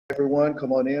Everyone,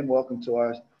 come on in. Welcome to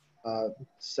our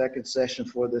second session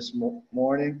for this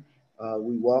morning.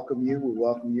 We welcome you. We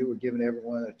welcome you. We're giving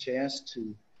everyone a chance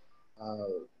to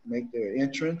make their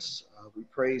entrance. We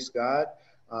praise God.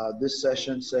 This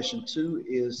session, session 2,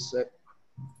 is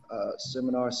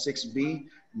seminar 6B,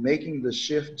 Making the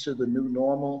Shift to the New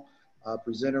Normal.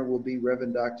 Presenter will be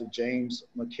Reverend Dr. James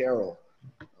McCarroll.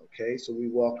 Okay, so we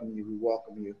welcome you. We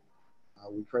welcome you.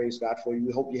 We praise God for you.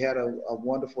 We hope you had a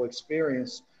wonderful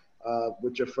experience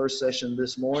with your first session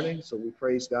this morning. So we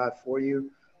praise God for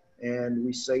you. And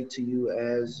we say to you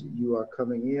as you are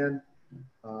coming in,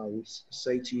 we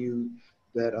say to you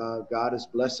that God is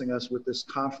blessing us with this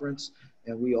conference,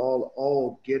 and we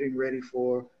all getting ready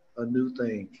for a new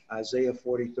thing. Isaiah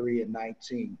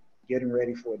 43:19, getting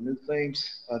ready for a new thing,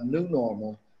 a new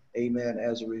normal. Amen.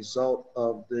 As a result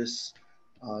of this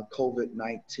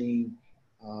COVID-19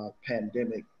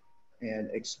 pandemic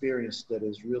and experience that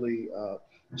is really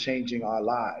changing our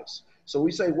lives. So we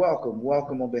say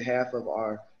welcome on behalf of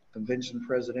our convention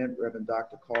president, Reverend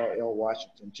Dr. Carl L.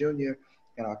 Washington Jr.,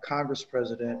 and our Congress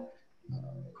president,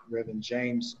 Reverend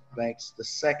James Banks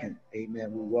II.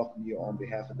 Amen. We welcome you on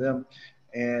behalf of them.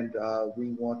 And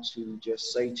we want to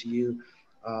just say to you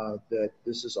that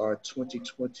this is our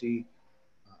 2020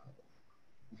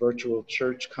 virtual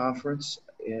church conference,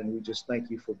 and we just thank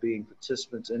you for being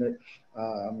participants in it.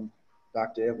 I'm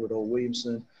Dr. Edward O.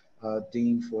 Williamson,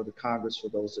 Dean for the Congress, for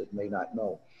those that may not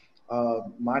know.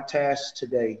 My task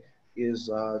today is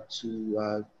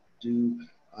to do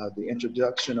the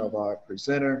introduction of our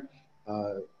presenter,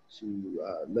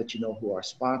 to let you know who our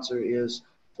sponsor is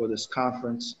for this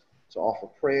conference, to offer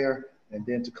prayer, and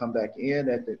then to come back in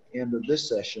at the end of this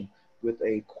session with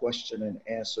a question and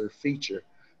answer feature.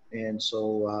 And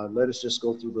so let us just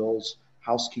go through those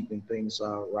housekeeping things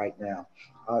right now.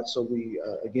 So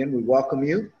again, we welcome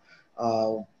you.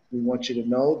 We want you to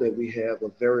know that we have a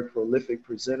very prolific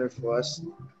presenter for us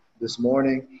this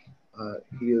morning.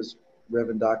 He is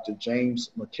Reverend Dr.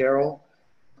 James McCarroll,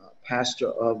 pastor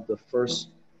of the First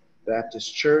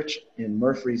Baptist Church in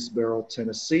Murfreesboro,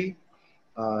 Tennessee.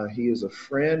 He is a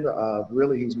friend.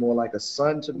 Really, he's more like a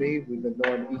son to me. We've been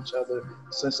knowing each other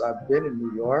since I've been in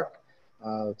New York.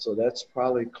 So that's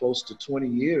probably close to 20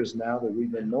 years now that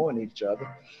we've been knowing each other.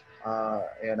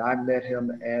 And I met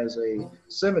him as a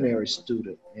seminary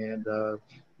student, and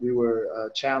we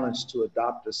were challenged to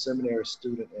adopt a seminary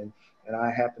student, and I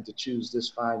happened to choose this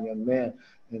fine young man.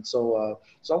 And so,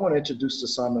 I want to introduce to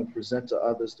some and present to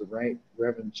others the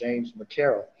Reverend James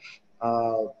McCarroll.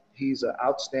 He's an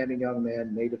outstanding young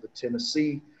man, native of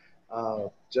Tennessee,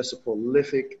 just a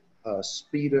prolific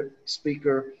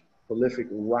speaker, prolific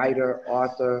writer,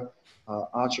 author,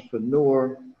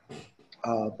 entrepreneur,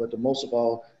 but most of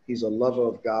all, he's a lover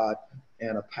of God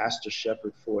and a pastor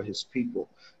shepherd for his people.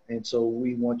 And so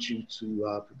we want you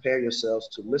to prepare yourselves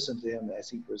to listen to him as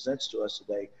he presents to us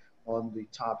today on the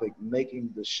topic,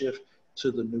 making the shift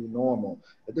to the new normal.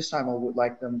 At this time, I would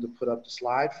like them to put up the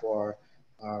slide for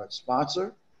our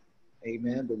sponsor,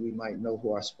 amen, that we might know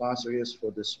who our sponsor is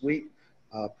for this week,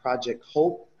 Project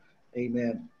Hope.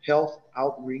 Amen. Health,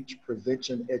 outreach,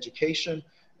 prevention, education.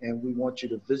 And we want you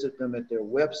to visit them at their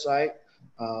website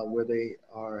where they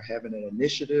are having an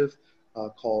initiative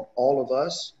called All of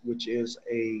Us, which is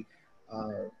a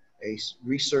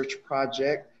research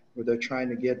project where they're trying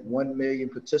to get 1 million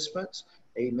participants,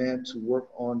 amen, to work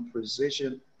on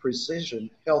precision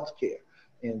healthcare.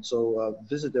 And so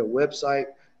visit their website,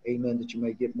 amen, that you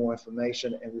may get more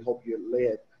information, and we hope you're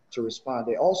led to respond.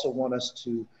 They also want us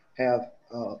to have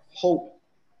Hope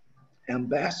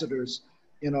ambassadors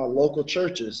in our local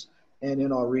churches and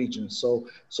in our region. So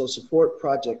support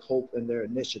Project Hope and their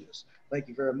initiatives. Thank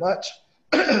you very much.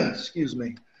 Excuse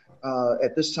me.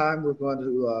 At this time, we're going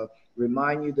to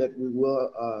remind you that we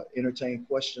will entertain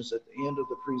questions at the end of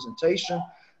the presentation,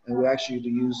 and we ask you to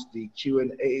use the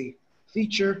Q&A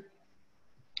feature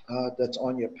that's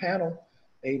on your panel,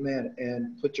 amen,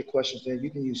 and put your questions in. You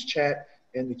can use chat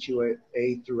and the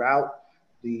Q&A throughout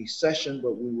the session,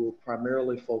 but we will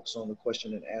primarily focus on the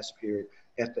question and answer period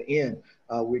at the end.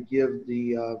 We give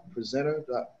the presenter,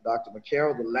 Dr.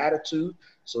 McCarroll, the latitude,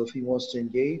 so if he wants to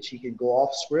engage, he can go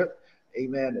off script,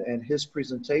 amen, and his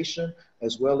presentation,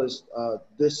 as well as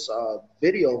this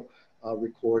video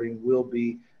recording, will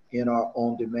be in our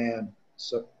on-demand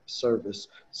service.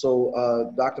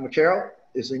 So Dr. McCarroll,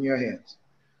 it's in your hands.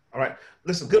 All right.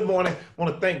 Listen, good morning. I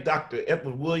want to thank Dr.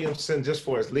 Edward Williamson just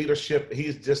for his leadership.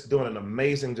 He's just doing an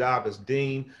amazing job as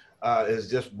dean. Is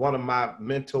just one of my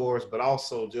mentors, but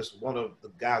also just one of the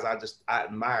guys I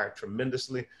admire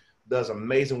tremendously. Does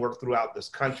amazing work throughout this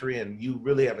country, and you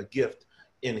really have a gift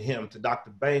in him. To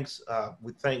Dr. Banks,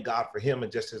 we thank God for him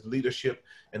and just his leadership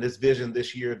and his vision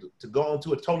this year to go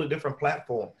onto a totally different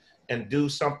platform and do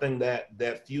something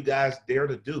that few guys dare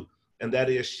to do, and that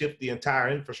is shift the entire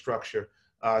infrastructure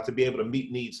to be able to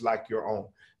meet needs like your own.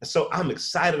 And so I'm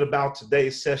excited about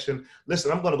today's session.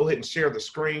 Listen, I'm going to go ahead and share the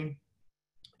screen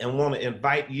and want to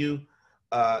invite you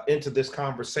into this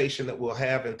conversation that we'll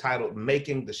have entitled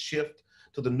Making the Shift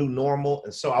to the New Normal.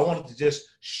 And so I wanted to just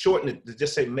shorten it to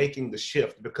just say making the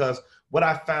shift, because what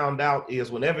I found out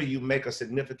is whenever you make a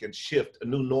significant shift, a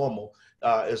new normal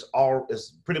is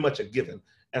pretty much a given.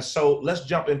 And so let's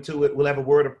jump into it. We'll have a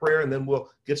word of prayer and then we'll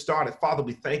get started. Father,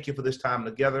 we thank you for this time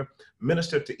together.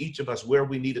 Minister to each of us where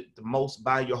we need it the most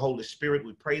by your Holy Spirit.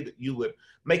 We pray that you would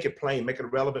make it plain, make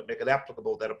it relevant, make it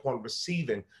applicable, that upon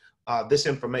receiving this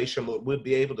information, Lord, we'll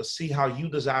be able to see how you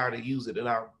desire to use it in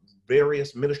our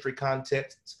various ministry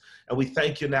contexts. And we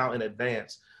thank you now in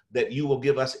advance that you will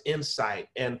give us insight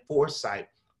and foresight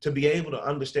to be able to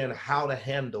understand how to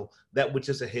handle that which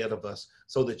is ahead of us,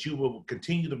 so that you will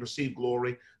continue to receive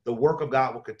glory. The work of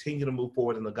God will continue to move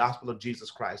forward, and the gospel of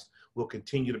Jesus Christ will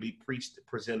continue to be preached,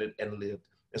 presented, and lived.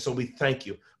 And so we thank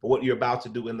you for what you're about to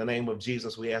do. In the name of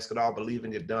Jesus, we ask it all,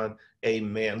 believing you're done.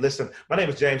 Amen. Listen, my name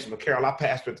is James McCarroll. I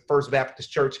pastor at the First Baptist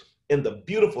Church in the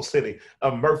beautiful city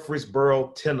of Murfreesboro,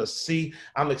 Tennessee.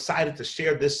 I'm excited to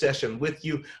share this session with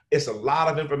you. It's a lot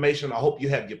of information. I hope you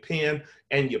have your pen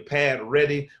and your pad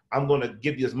ready. I'm going to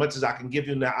give you as much as I can give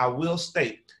you. Now, I will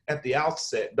state at the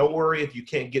outset, don't worry if you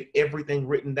can't get everything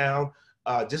written down.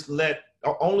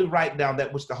 Only write down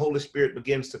that which the Holy Spirit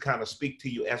begins to kind of speak to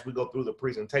you as we go through the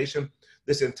presentation.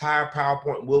 This entire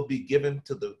PowerPoint will be given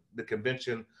to the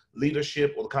convention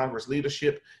leadership or the Congress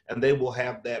leadership, and they will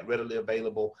have that readily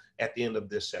available at the end of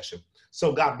this session.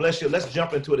 So God bless you. Let's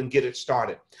jump into it and get it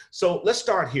started. So let's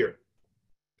start here.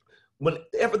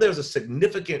 Whenever there's a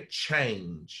significant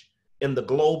change in the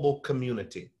global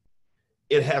community,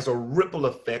 it has a ripple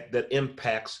effect that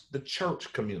impacts the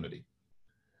church community.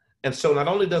 And so not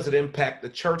only does it impact the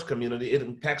church community, it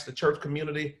impacts the church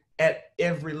community at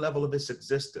every level of its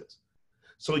existence.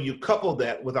 So you couple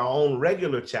that with our own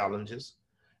regular challenges,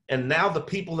 and now the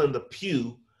people in the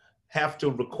pew have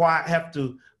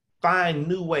to find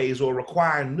new ways or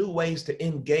require new ways to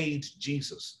engage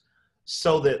Jesus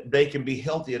so that they can be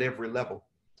healthy at every level.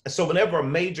 And so whenever a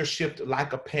major shift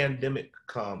like a pandemic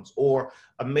comes, or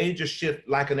a major shift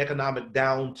like an economic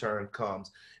downturn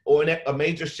comes, or a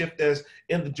major shift as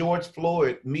in the George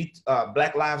Floyd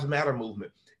Black Lives Matter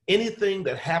movement, anything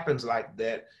that happens like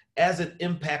that, as it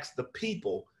impacts the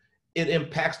people, it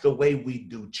impacts the way we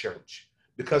do church.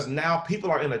 Because now people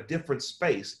are in a different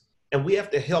space, and we have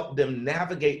to help them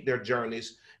navigate their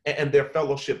journeys and their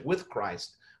fellowship with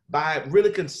Christ by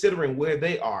really considering where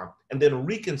they are and then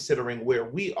reconsidering where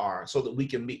we are so that we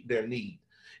can meet their need.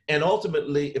 And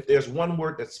ultimately, if there's one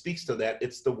word that speaks to that,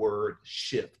 it's the word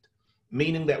shift,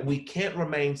 meaning that we can't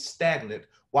remain stagnant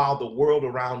while the world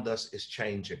around us is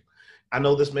changing. I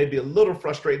know this may be a little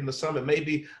frustrating to some, it may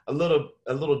be a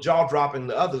little jaw-dropping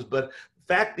to others, but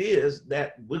the fact is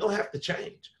that we're going to have to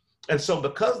change. And so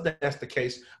because that's the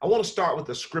case, I want to start with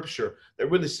a scripture that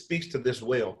really speaks to this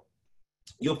well.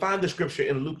 You'll find the scripture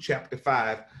in Luke chapter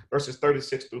 5, verses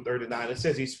 36 through 39. It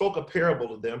says, he spoke a parable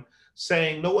to them,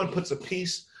 saying, no one puts a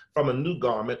piece from a new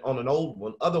garment on an old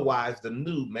one, otherwise the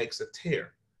new makes a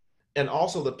tear. And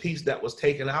also the piece that was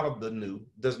taken out of the new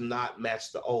does not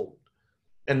match the old.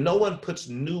 And no one puts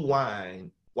new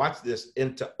wine, watch this,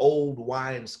 into old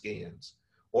wineskins,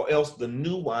 or else the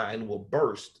new wine will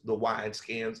burst the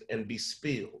wineskins and be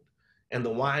spilled, and the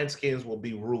wineskins will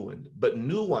be ruined. But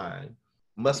new wine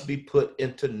must be put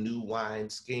into new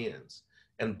wineskins,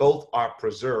 and both are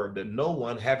preserved. And no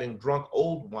one, having drunk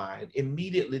old wine,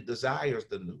 immediately desires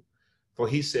the new, for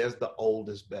he says the old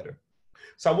is better.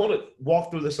 So I want to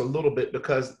walk through this a little bit,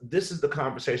 because this is the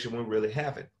conversation we're really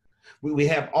having. We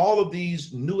have all of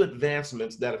these new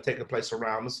advancements that have taken place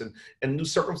around us, and new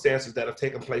circumstances that have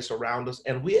taken place around us.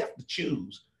 And we have to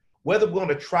choose whether we're going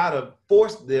to try to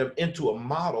force them into a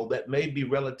model that may be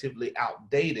relatively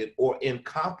outdated or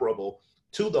incomparable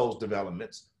to those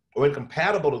developments, or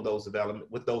incompatible to those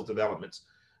developments,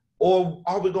 or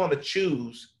are we going to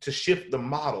choose to shift the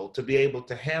model to be able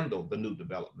to handle the new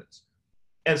developments?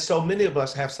 And so many of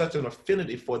us have such an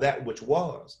affinity for that which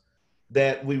was,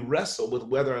 that we wrestle with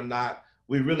whether or not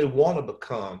we really want to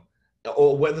become,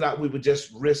 or whether or not we would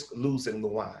just risk losing the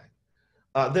wine.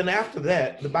 Then after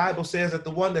that, the Bible says that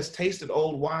the one that's tasted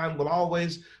old wine will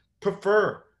always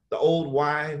prefer the old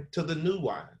wine to the new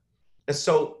wine. And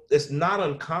so it's not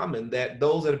uncommon that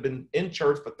those that have been in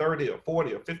church for 30 or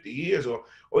 40 or 50 years, or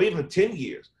even 10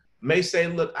 years, may say,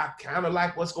 look, I kind of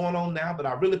like what's going on now, but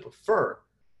I really prefer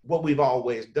what we've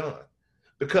always done.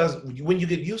 Because when you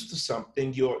get used to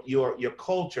something, your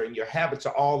culture and your habits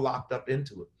are all locked up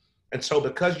into it. And so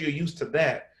because you're used to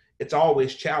that, it's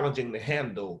always challenging to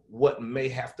handle what may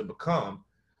have to become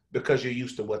because you're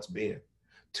used to what's been.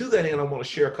 To that end, I want to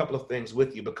share a couple of things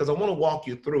with you because I want to walk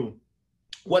you through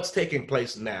what's taking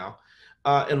place now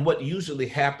and what usually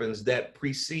happens that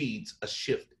precedes a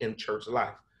shift in church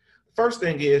life. First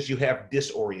thing is you have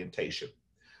disorientation.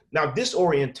 Now,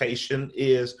 disorientation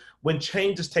is when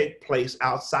changes take place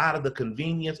outside of the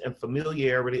convenience and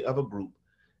familiarity of a group,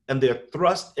 and they're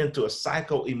thrust into a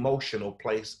psycho-emotional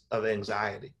place of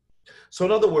anxiety. So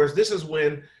in other words, this is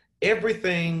when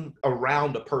everything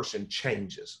around a person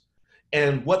changes.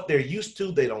 And what they're used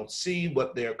to, they don't see.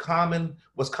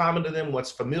 What's common to them,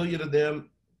 what's familiar to them,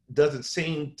 doesn't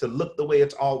seem to look the way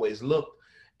it's always looked.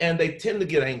 And they tend to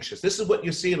get anxious. This is what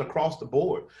you're seeing across the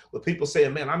board with people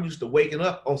saying, man, I'm used to waking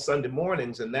up on Sunday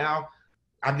mornings, and now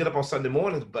I get up on Sunday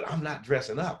mornings, but I'm not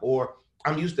dressing up. Or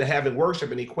I'm used to having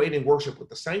worship and equating worship with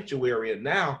the sanctuary, and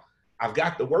now I've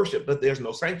got the worship, but there's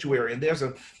no sanctuary, and there's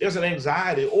an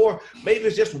anxiety. Or maybe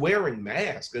it's just wearing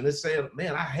masks, and it's saying,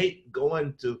 man, I hate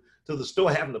going to the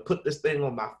store, having to put this thing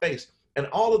on my face. And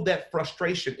all of that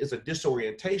frustration is a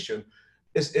disorientation.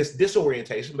 It's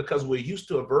disorientation because we're used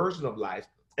to a version of life,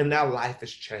 and now life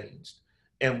has changed.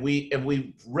 And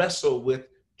we wrestle with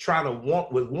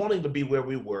wanting to be where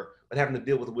we were, but having to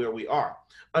deal with where we are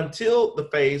until the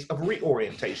phase of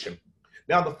reorientation.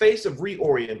 Now, the phase of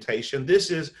reorientation,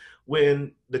 this is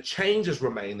when the changes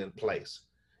remain in place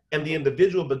and the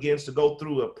individual begins to go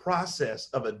through a process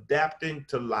of adapting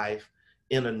to life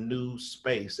in a new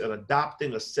space and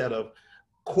adopting a set of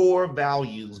core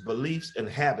values, beliefs, and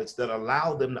habits that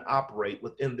allow them to operate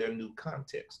within their new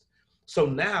context. So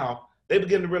now they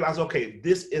begin to realize, okay,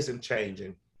 this isn't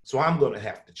changing, so I'm going to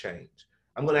have to change.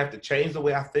 I'm going to have to change the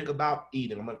way I think about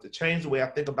eating. I'm going to have to change the way I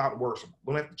think about worship.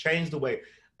 I'm going to have to change the way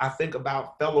I think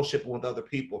about fellowship with other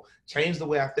people, change the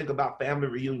way I think about family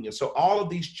reunions. So all of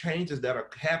these changes that are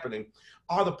happening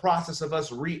are the process of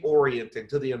us reorienting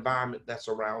to the environment that's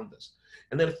around us.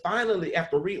 And then finally,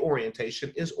 after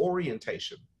reorientation is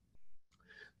orientation.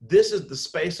 This is the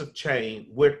space of change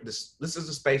where this is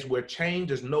the space where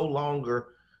change is no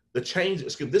longer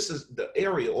this is the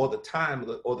area or the time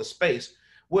or the space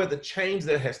where the change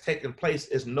that has taken place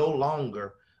is no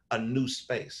longer a new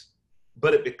space,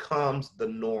 but it becomes the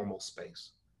normal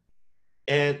space.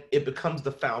 And it becomes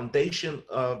the foundation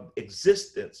of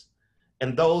existence.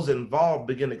 And those involved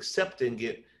begin accepting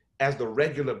it as the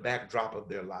regular backdrop of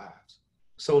their lives.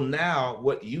 So now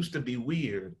what used to be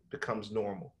weird becomes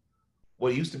normal.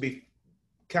 What used to be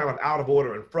kind of out of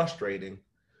order and frustrating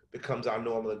becomes our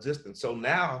normal existence. So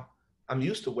now I'm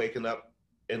used to waking up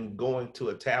and going to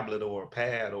a tablet or a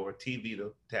pad or a TV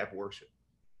to have worship.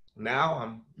 Now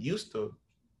I'm used to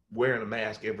wearing a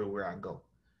mask everywhere I go.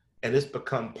 And it's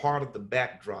become part of the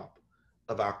backdrop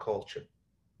of our culture.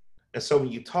 And so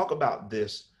when you talk about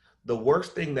this, the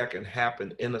worst thing that can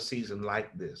happen in a season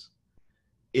like this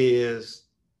is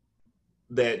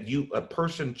that a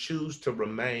person choose to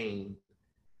remain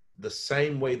the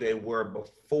same way they were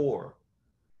before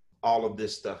all of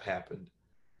this stuff happened,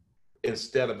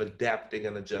 instead of adapting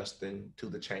and adjusting to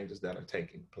the changes that are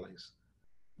taking place.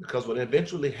 Because what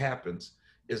eventually happens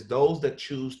is those that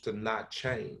choose to not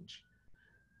change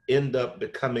end up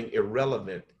becoming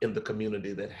irrelevant in the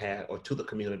community that to the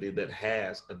community that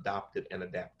has adopted and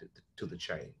adapted to the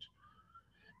change.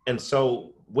 And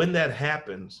so when that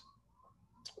happens,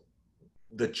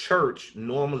 the church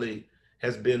normally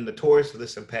has been notorious for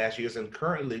this in past years. And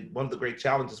currently, one of the great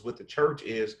challenges with the church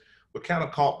is we're kind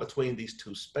of caught between these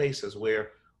two spaces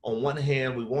where on one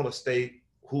hand, we want to stay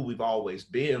who we've always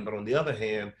been, but on the other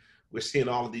hand, we're seeing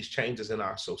all of these changes in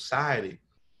our society.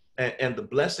 And the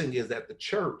blessing is that the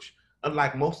church,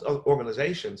 unlike most other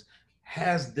organizations,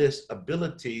 has this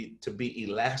ability to be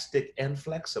elastic and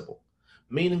flexible,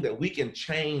 meaning that we can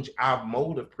change our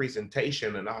mode of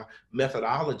presentation and our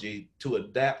methodology to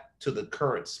adapt to the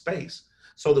current space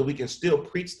so that we can still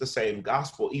preach the same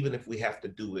gospel, even if we have to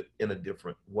do it in a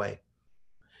different way.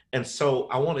 And so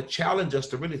I want to challenge us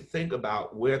to really think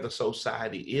about where the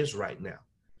society is right now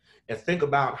and think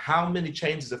about how many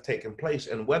changes have taken place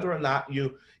and whether or not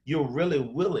you're really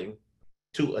willing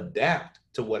to adapt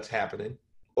to what's happening,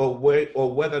 or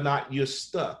whether or not you're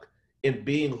stuck in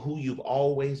being who you've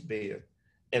always been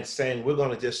and saying we're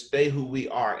going to just stay who we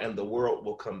are and the world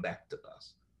will come back to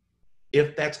us.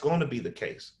 If that's going to be the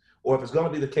case, or if it's going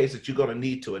to be the case that you're going to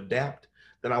need to adapt,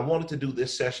 then I wanted to do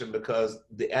this session because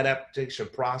the adaptation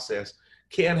process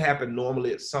can happen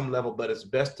normally at some level, but it's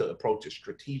best to approach it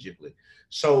strategically.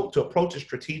 So to approach it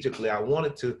strategically, I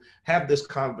wanted to have this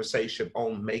conversation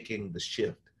on making the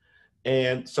shift.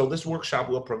 And so this workshop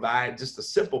will provide just a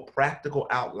simple practical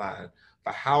outline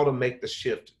for how to make the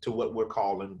shift to what we're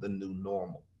calling the new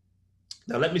normal.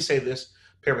 Now, let me say this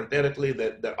parenthetically,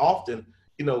 that often,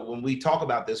 when we talk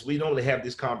about this, we only have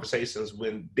these conversations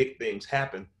when big things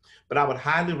happen. But I would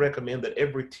highly recommend that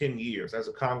every 10 years as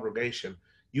a congregation,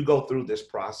 you go through this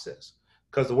process.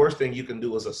 Because the worst thing you can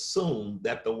do is assume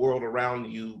that the world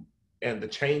around you and the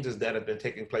changes that have been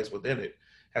taking place within it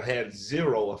have had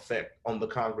zero effect on the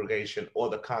congregation or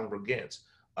the congregants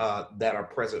that are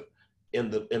present in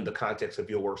the context of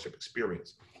your worship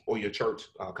experience or your church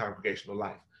congregational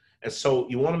life. And so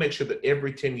you want to make sure that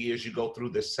every 10 years you go through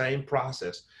this same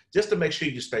process just to make sure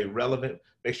you stay relevant,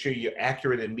 make sure you're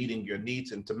accurate in meeting your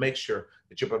needs, and to make sure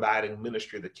that you're providing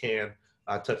ministry that can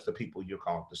touch the people you're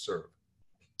called to serve.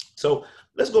 So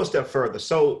let's go a step further.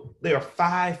 So there are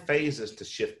 5 phases to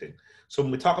shifting. So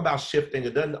when we talk about shifting,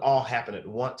 it doesn't all happen at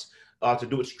once. To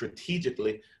do it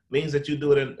strategically means that you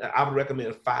do it I would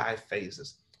recommend 5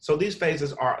 phases. So these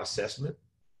phases are assessment,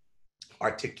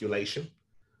 articulation,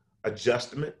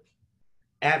 adjustment,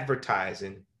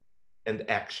 advertising, and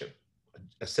action.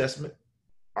 Assessment,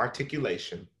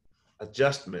 articulation,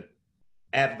 adjustment,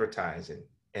 advertising,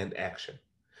 and action.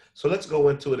 So let's go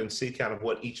into it and see kind of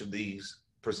what each of these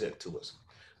present to us.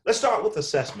 Let's start with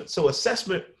assessment. So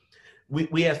assessment,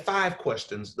 we have 5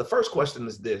 questions. The first question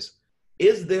is this: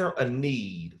 is there a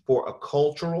need for a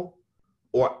cultural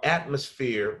or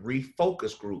atmosphere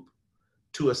refocus group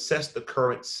to assess the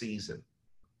current season?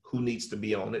 Who needs to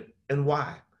be on it and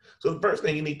why? So the first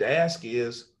thing you need to ask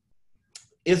is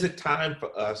it time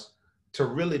for us to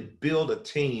really build a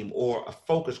team or a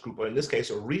focus group, or in this case,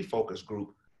 a refocus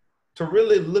group, to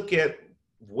really look at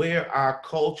where our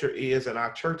culture is and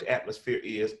our church atmosphere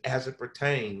is as it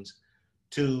pertains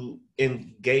to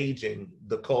engaging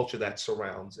the culture that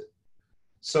surrounds it.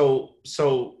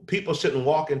 So people shouldn't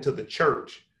walk into the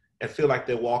church and feel like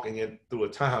they're walking in through a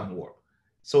time warp.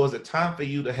 So is it time for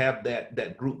you to have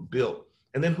that group built?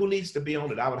 And then who needs to be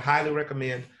on it? I would highly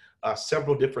recommend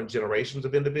several different generations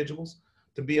of individuals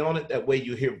to be on it. That way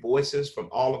you hear voices from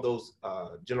all of those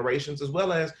generations, as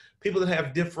well as people that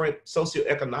have different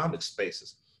socioeconomic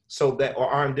spaces, or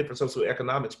are in different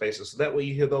socioeconomic spaces. So that way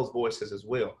you hear those voices as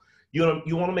well. You want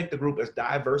to make the group as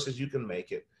diverse as you can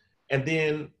make it. And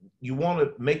then you want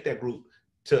to make that group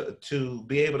to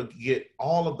be able to get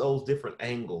all of those different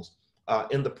angles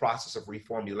in the process of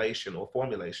reformulation or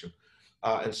formulation.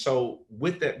 And so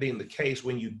with that being the case,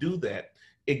 when you do that,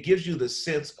 it gives you the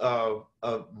sense of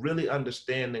really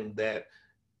understanding that,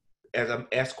 as I'm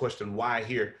asked the question why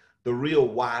here, the real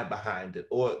why behind it,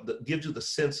 or gives you the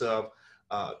sense of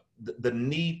the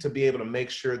need to be able to make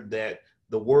sure that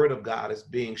the word of God is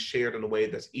being shared in a way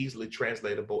that's easily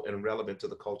translatable and relevant to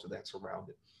the culture that's around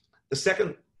it. The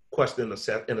second question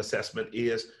in assessment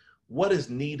is, what is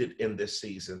needed in this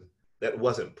season that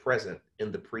wasn't present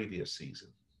in the previous season?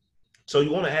 So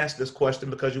you want to ask this question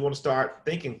because you want to start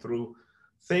thinking through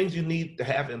things you need to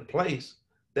have in place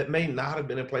that may not have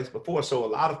been in place before. So a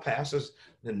lot of pastors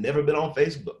have never been on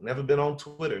Facebook, never been on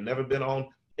Twitter, never been on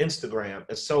Instagram.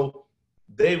 And so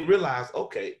they realize,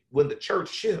 okay, when the church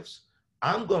shifts,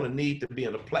 I'm going to need to be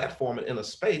in a platform and in a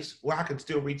space where I can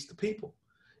still reach the people.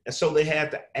 And so they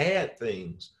had to add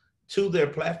things to their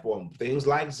platform, things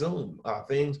like Zoom,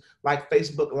 things like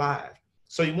Facebook Live.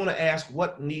 So you want to ask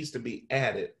what needs to be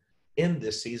added in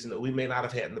this season that we may not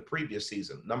have had in the previous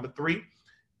season. Number 3,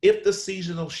 if the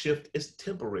seasonal shift is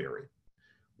temporary,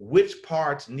 which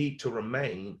parts need to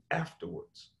remain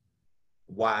afterwards?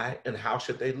 Why and how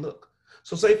should they look?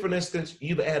 So say, for instance,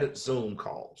 you've added Zoom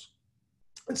calls.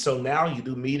 And so now you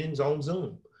do meetings on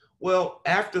Zoom. Well,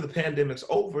 after the pandemic's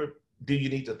over, do you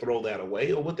need to throw that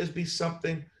away, or would this be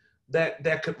something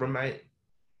that could remain?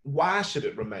 Why should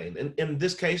it remain? In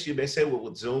this case, you may say, well,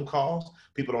 with Zoom calls,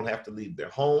 people don't have to leave their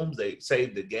homes. They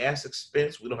save the gas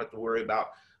expense. We don't have to worry about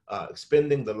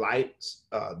expending the lights,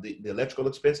 the electrical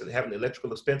expense, and having the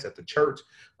electrical expense at the church.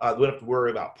 We don't have to worry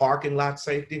about parking lot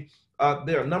safety.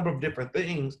 There are a number of different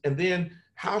things. And then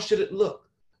how should it look?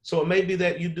 So it may be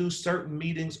that you do certain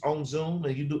meetings on Zoom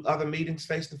and you do other meetings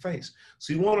face-to-face.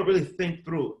 So you want to really think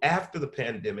through, after the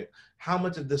pandemic, how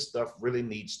much of this stuff really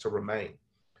needs to remain.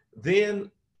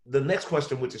 Then the next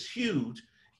question, which is huge,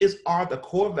 is, are the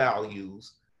core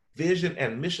values, vision,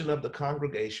 and mission of the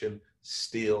congregation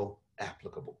still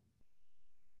applicable?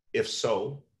 If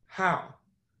so, how?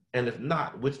 And if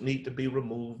not, which need to be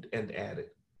removed and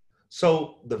added?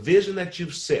 So the vision that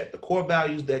you've set, the core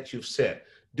values that you've set,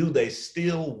 do they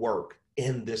still work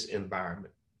in this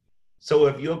environment. So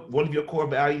if one of your core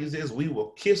values is we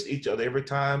will kiss each other every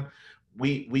time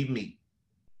we meet,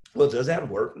 well, does that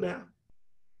work now?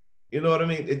 You know what I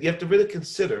mean? You have to really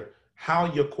consider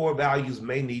how your core values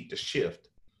may need to shift.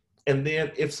 And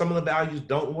then if some of the values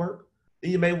don't work,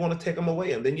 then you may want to take them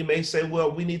away. And then you may say,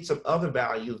 well, we need some other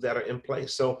values that are in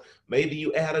place. So maybe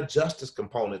you add a justice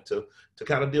component to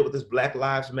kind of deal with this Black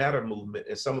Lives Matter movement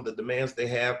and some of the demands they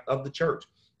have of the church.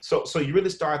 So you really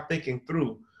start thinking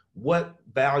through what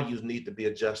values need to be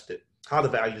adjusted, how the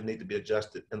values need to be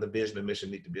adjusted, and the vision and mission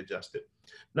need to be adjusted.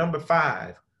 Number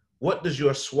 5, what does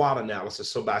your SWOT analysis?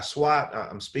 So by SWOT,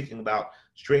 I'm speaking about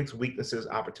strengths, weaknesses,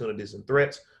 opportunities, and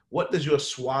threats. What does your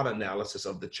SWOT analysis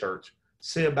of the church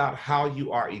say about how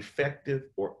you are effective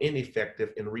or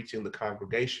ineffective in reaching the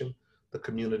congregation, the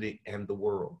community, and the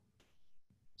world?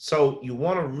 So you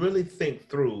want to really think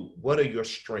through, what are your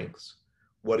strengths?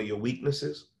 What are your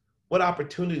weaknesses? What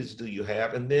opportunities do you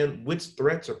have? And then which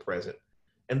threats are present?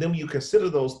 And then when you consider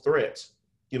those threats,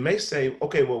 you may say,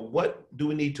 okay, well, what do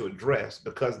we need to address?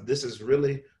 Because this is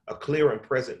really a clear and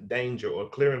present danger or a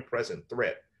clear and present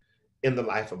threat in the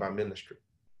life of our ministry.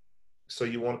 So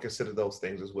you want to consider those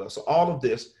things as well. So all of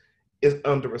this is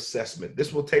under assessment.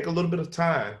 This will take a little bit of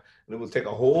time, and it will take a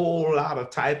whole lot of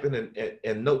typing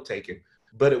and note taking,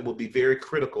 but it will be very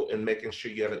critical in making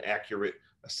sure you have an accurate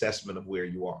assessment of where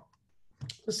you are.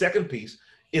 The second piece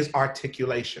is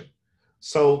articulation.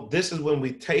 So this is when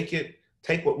we take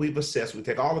what we've assessed, we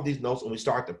take all of these notes and we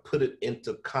start to put it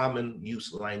into common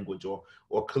use language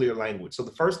or clear language. So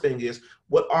the first thing is,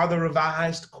 what are the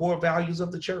revised core values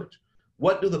of the church?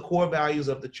 What do the core values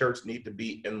of the church need to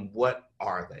be, and what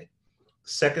are they?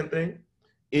 Second thing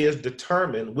is,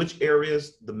 determine which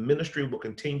areas the ministry will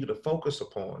continue to focus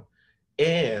upon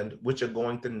and which are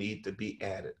going to need to be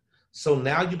added. So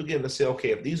now you begin to say, okay,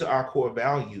 if these are our core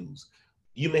values,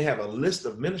 you may have a list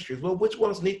of ministries. Well, which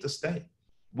ones need to stay?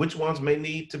 Which ones may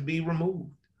need to be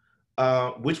removed?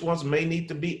 Which ones may need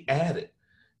to be added?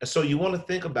 And so you want to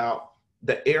think about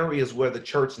the areas where the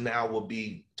church now will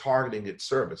be targeting its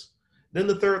service. Then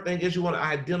the third thing is, you want to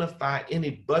identify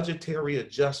any budgetary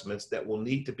adjustments that will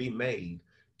need to be made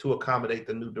to accommodate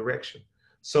the new direction.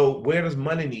 So where does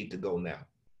money need to go now?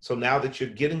 So now that you're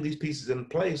getting these pieces in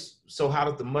place, so how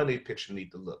does the money picture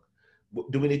need to look?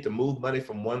 Do we need to move money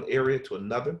from one area to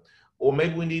another? Or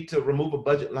maybe we need to remove a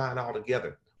budget line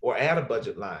altogether or add a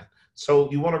budget line.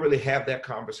 So you want to really have that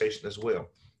conversation as well.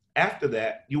 After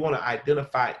that, you want to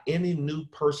identify any new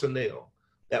personnel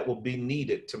that will be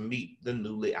needed to meet the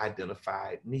newly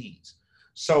identified needs.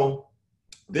 So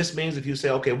this means if you say,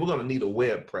 okay, we're going to need a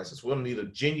web presence, we're going to need a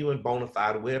genuine bona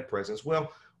fide web presence.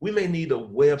 Well, we may need a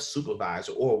web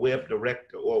supervisor or a web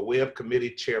director or a web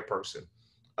committee chairperson.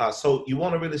 So you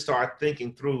want to really start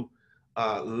thinking through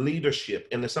leadership,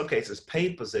 and in some cases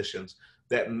paid positions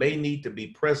that may need to be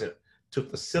present to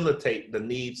facilitate the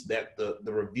needs that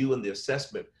the review and the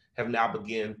assessment have now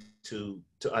begun to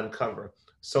uncover,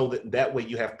 so that way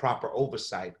you have proper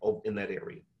oversight in that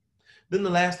area. Then the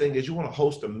last thing is, you want to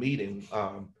host a meeting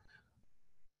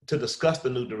to discuss the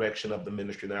new direction of the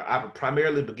ministry. Now, I would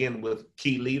primarily begin with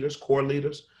key leaders, core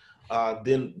leaders,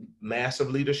 then massive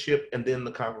leadership, and then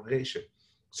the congregation.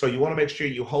 So you want to make sure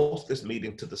you host this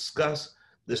meeting to discuss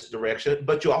this direction,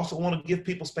 but you also want to give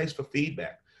people space for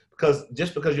feedback, because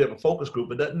just because you have a focus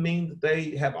group, it doesn't mean that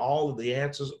they have all of the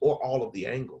answers or all of the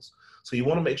angles. So you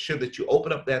want to make sure that you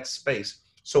open up that space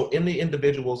so any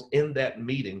individuals in that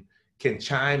meeting can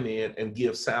chime in and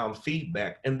give sound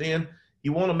feedback. And then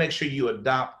you want to make sure you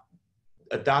adopt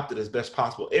it as best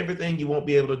possible. Everything you won't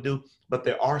be able to do, but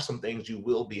there are some things you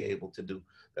will be able to do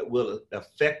that will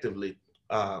effectively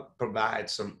provide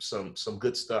some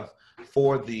good stuff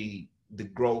for the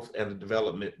growth and the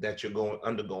development that you're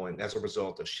undergoing as a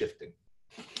result of shifting.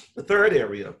 The third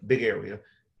area, big area,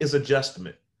 is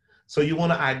adjustment. So you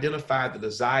want to identify the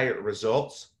desired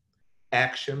results,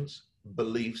 actions,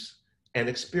 beliefs, and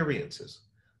experiences.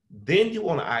 Then you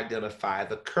want to identify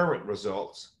the current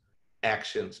results,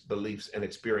 actions, beliefs, and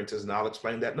experiences, and I'll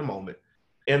explain that in a moment.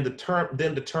 And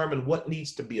then determine what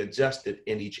needs to be adjusted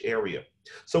in each area.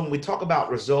 So when we talk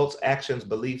about results, actions,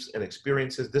 beliefs, and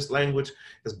experiences, this language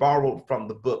is borrowed from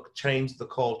the book, Change the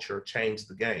Culture, Change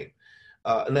the Game.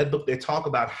 In that book, they talk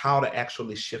about how to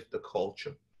actually shift the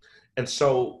culture. And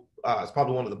so it's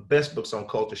probably one of the best books on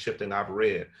culture shifting I've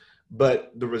read.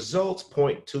 But the results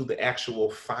point to the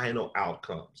actual final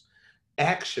outcomes.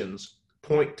 Actions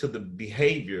point to the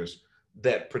behaviors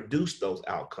that produce those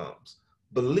outcomes.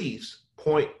 Beliefs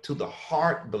point to the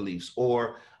heart beliefs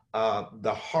or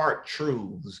the heart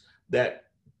truths that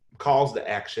cause the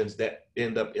actions that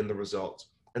end up in the results.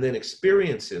 And then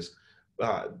experiences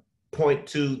point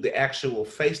to the actual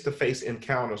face-to-face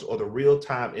encounters or the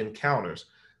real-time encounters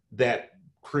that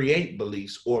create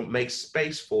beliefs or make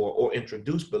space for or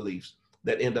introduce beliefs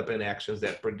that end up in actions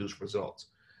that produce results.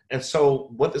 And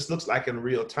so what this looks like in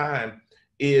real time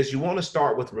is you want to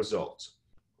start with results.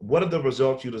 What are the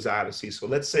results you desire to see? So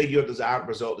let's say your desired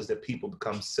result is that people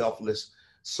become selfless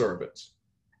servants.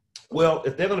 Well,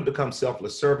 if they're going to become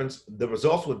selfless servants, the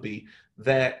results would be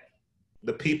that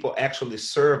the people actually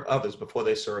serve others before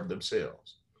they serve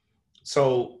themselves.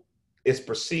 So it's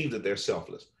perceived that they're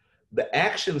selfless. The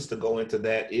actions to go into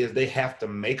that is they have to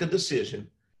make a decision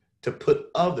to put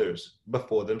others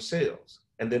before themselves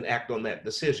and then act on that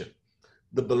decision.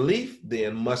 The belief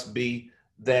then must be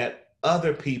that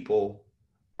other people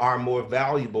are more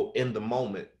valuable in the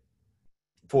moment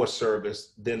for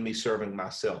service than me serving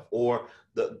myself, or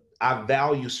I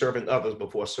value serving others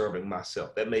before serving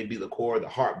myself. That may be the core of the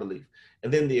heart belief.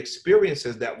 And then the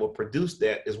experiences that will produce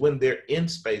that is when they're in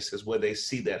spaces where they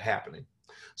see that happening.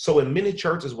 So in many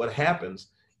churches, what happens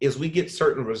is we get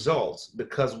certain results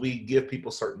because we give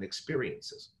people certain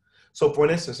experiences. So for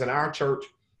instance, in our church,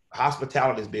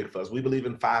 hospitality is big for us. We believe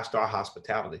in 5-star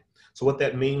hospitality. So what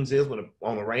that means is when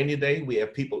on a rainy day, we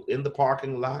have people in the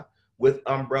parking lot with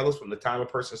umbrellas from the time a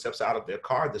person steps out of their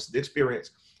car. This is the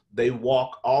experience. They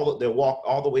walk all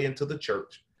the way into the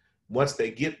church. Once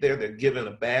they get there, they're given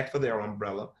a bag for their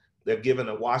umbrella. They're given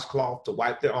a washcloth to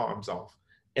wipe their arms off,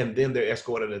 and then they're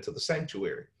escorted into the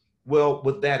sanctuary. Well,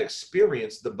 with that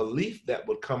experience, the belief that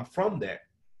would come from that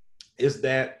is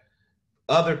that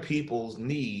other people's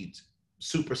needs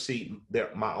supersede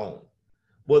my own.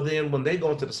 Well, then when they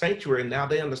go into the sanctuary, now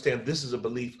they understand this is a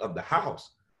belief of the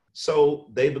house. So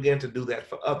they begin to do that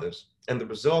for others. And the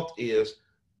result is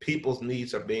people's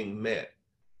needs are being met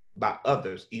by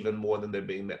others even more than they're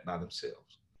being met by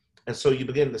themselves. And so you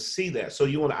begin to see that. So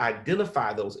you want to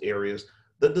identify those areas,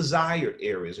 the desired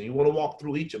areas, and you want to walk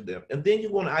through each of them. And then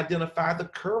you want to identify the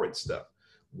current stuff.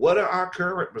 What are our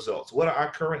current results? What are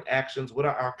our current actions? What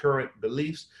are our current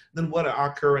beliefs? Then what are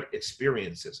our current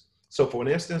experiences? So for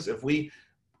instance, if we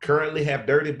currently have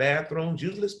dirty bathrooms,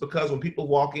 usually it's because when people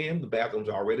walk in, the bathrooms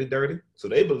are already dirty. So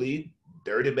they believe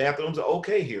dirty bathrooms are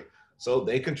okay here. So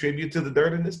they contribute to the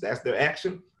dirtiness. That's their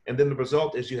action. And then the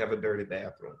result is you have a dirty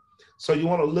bathroom. So you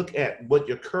want to look at what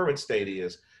your current state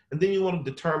is. And then you want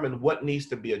to determine what needs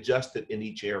to be adjusted in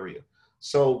each area.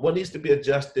 So what needs to be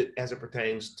adjusted as it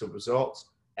pertains to results,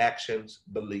 actions,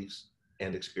 beliefs,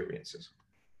 and experiences.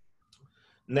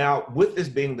 Now, with this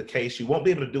being the case, you won't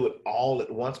be able to do it all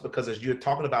at once because as you're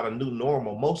talking about a new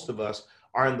normal, most of us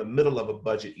are in the middle of a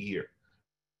budget year.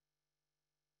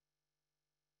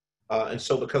 And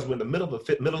so because we're in the middle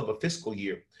of a fiscal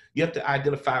year, you have to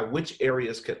identify which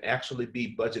areas can actually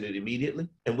be budgeted immediately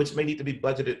and which may need to be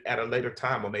budgeted at a later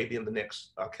time or maybe in the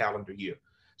next calendar year.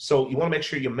 So you want to make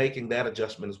sure you're making that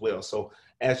adjustment as well. So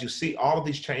as you see all of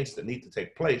these changes that need to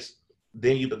take place,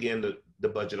 then you begin to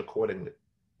budget accordingly.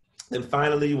 And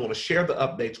finally, you want to share the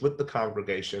updates with the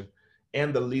congregation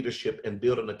and the leadership and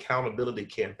build an accountability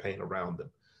campaign around them.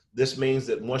 This means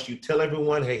that once you tell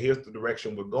everyone, hey, here's the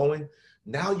direction we're going,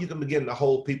 now you can begin to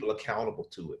hold people accountable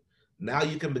to it. Now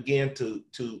you can begin to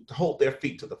hold their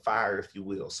feet to the fire, if you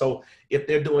will. So if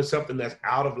they're doing something that's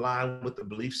out of line with the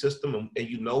belief system and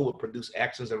you know will produce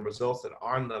actions and results that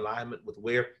aren't in alignment with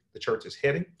where the church is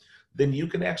heading, then you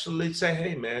can actually say,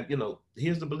 hey, man,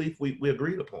 here's the belief we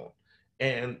agreed upon.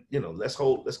 And,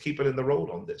 let's keep it in the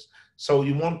road on this. So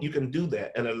you can do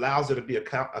that, and it allows it to be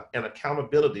an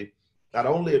accountability, not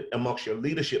only amongst your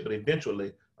leadership, but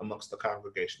eventually amongst the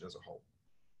congregation as a whole.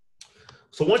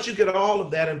 So once you get all of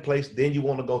that in place, then you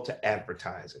want to go to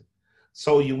advertising.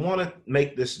 So you want to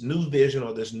make this new vision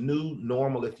or this new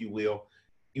normal, if you will,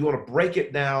 you want to break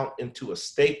it down into a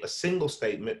single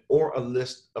statement or a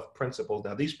list of principles.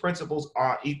 Now, these principles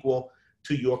are equal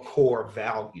to your core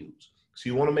values. So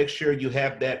you want to make sure you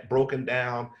have that broken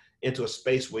down into a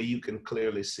space where you can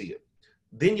clearly see it.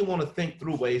 Then you want to think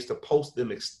through ways to post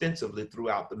them extensively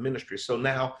throughout the ministry. So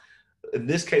now, in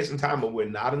this case in time, when we're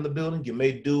not in the building, you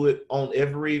may do it on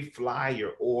every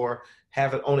flyer or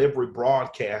have it on every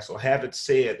broadcast or have it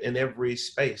said in every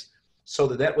space so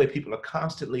that way people are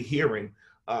constantly hearing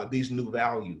these new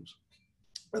values.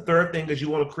 The third thing is you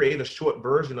want to create a short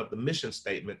version of the mission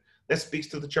statement that speaks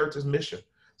to the church's mission.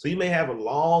 So you may have a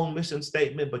long mission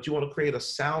statement, but you want to create a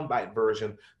soundbite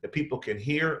version that people can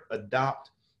hear,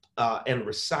 adopt, and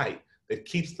recite that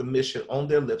keeps the mission on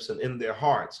their lips and in their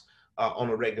hearts on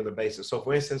a regular basis. So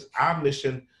for instance, our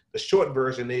mission, the short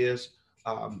version is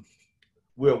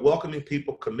we're welcoming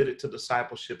people committed to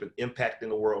discipleship and impacting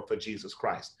the world for Jesus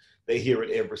Christ. They hear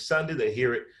it every Sunday. They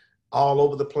hear it all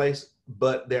over the place,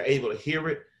 but they're able to hear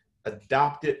it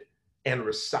adopted, and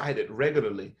recited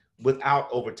regularly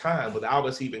over time, without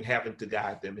us even having to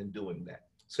guide them in doing that.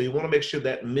 So you want to make sure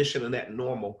that mission and that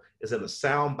normal is in a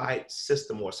soundbite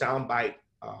system or soundbite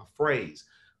phrase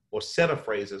or set of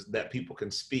phrases that people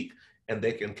can speak and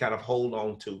they can kind of hold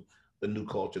on to the new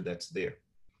culture that's there.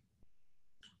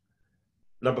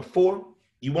 Number 4,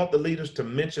 you want the leaders to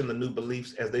mention the new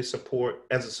beliefs as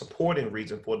a supporting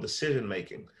reason for decision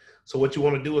making. So what you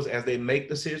want to do is, as they make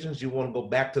decisions, you want to go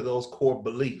back to those core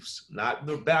beliefs, not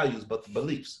the values, but the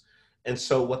beliefs. And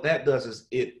so what that does is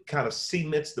it kind of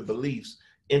cements the beliefs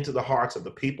into the hearts of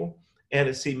the people, and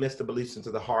it cements the beliefs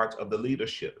into the hearts of the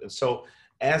leadership. And so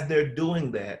as they're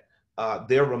doing that,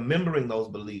 they're remembering those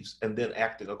beliefs and then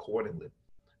acting accordingly.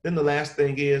 Then the last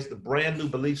thing is the brand new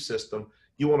belief system.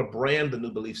 You want to brand the new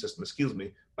belief system,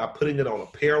 by putting it on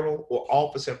apparel or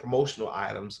office and promotional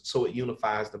items so it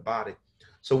unifies the body.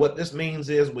 So what this means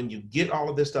is, when you get all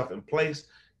of this stuff in place,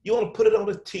 you want to put it on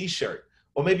a t-shirt,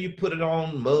 or maybe you put it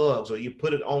on mugs, or you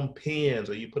put it on pens,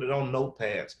 or you put it on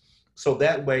notepads. So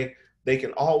that way they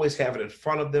can always have it in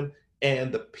front of them.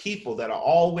 And the people that are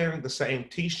all wearing the same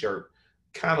t-shirt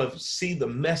kind of see the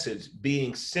message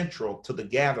being central to the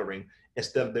gathering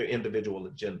instead of their individual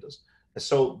agendas. And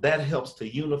so that helps to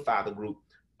unify the group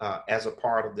as a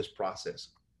part of this process.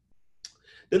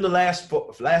 Then the last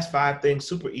 5 things,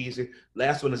 super easy.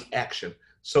 Last one is action.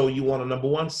 So you want to, number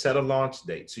 1, set a launch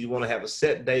date. So you want to have a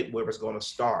set date where it's going to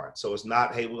start. So it's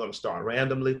not, hey, we're going to start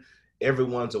randomly.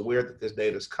 Everyone's aware that this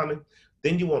date is coming.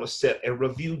 Then you want to set a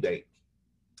review date.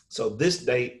 So this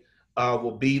date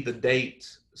will be the date.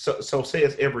 So say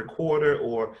it's every quarter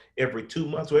or every 2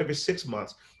 months or every 6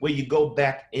 months, where you go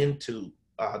back into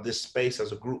this space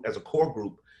as a group, as a core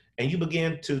group, and you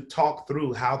begin to talk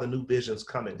through how the new vision's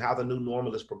coming, how the new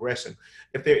normal is progressing.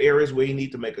 If there are areas where you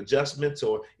need to make adjustments,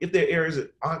 or if there are areas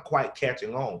that aren't quite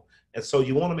catching on. And so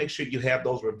you want to make sure you have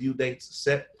those review dates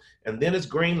set, and then it's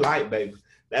green light, baby.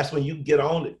 That's when you get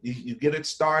on it. You get it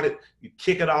started, you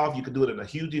kick it off. You could do it in a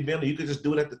huge event, or you could just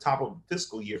do it at the top of the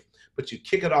fiscal year, but you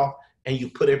kick it off and you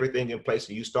put everything in place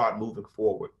and you start moving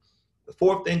forward. The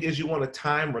 4th thing is you want to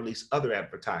time release other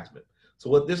advertisement. So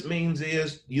what this means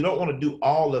is you don't want to do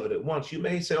all of it at once. You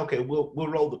may say, okay, we'll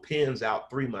roll the pens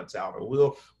out 3 months out, or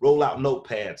we'll roll out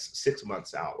notepads 6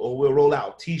 months out, or we'll roll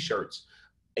out t-shirts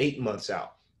 8 months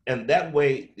out. And that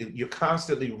way you're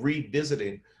constantly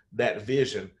revisiting that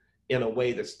vision in a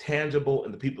way that's tangible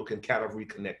and the people can kind of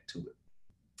reconnect to it.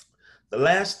 The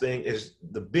last thing is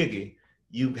the biggie.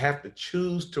 You have to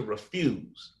choose to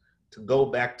refuse to go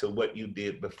back to what you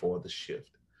did before the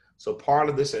shift. So part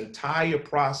of this entire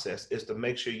process is to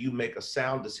make sure you make a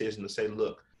sound decision to say,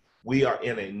 look, we are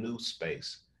in a new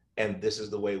space, and this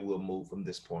is the way we'll move from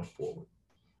this point forward.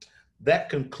 That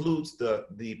concludes the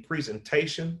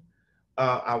presentation.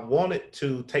 I wanted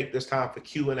to take this time for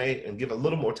Q&A and give a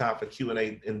little more time for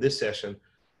Q&A in this session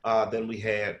than we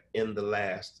had in the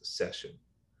last session.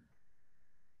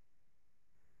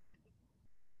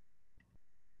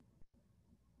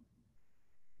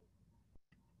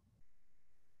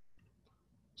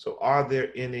 So are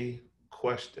there any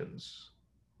questions?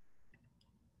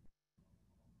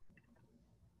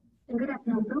 And good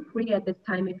afternoon. Feel free at this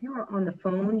time. If you are on the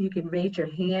phone, you can raise your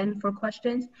hand for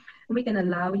questions, and we can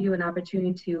allow you an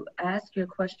opportunity to ask your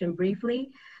question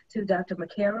briefly to Dr.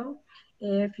 McCarroll.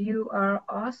 If you are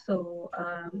also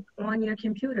on your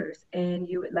computers and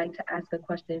you would like to ask a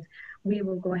question, we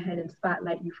will go ahead and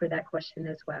spotlight you for that question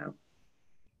as well.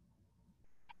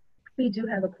 We do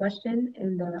have a question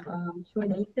in the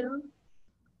Q&A field.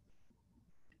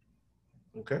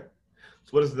 Okay.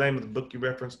 So what is the name of the book you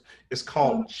referenced? It's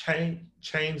called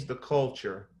Change the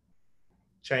Culture,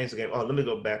 Change the Game. Oh, let me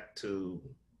go back to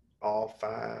all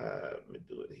 5. Let me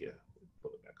do it here.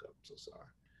 Pull it back up. So sorry.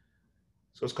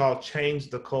 So it's called Change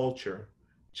the Culture,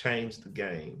 Change the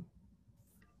Game.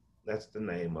 That's the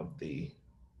name of the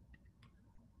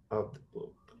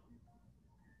book.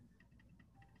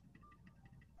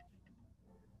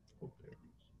 Okay.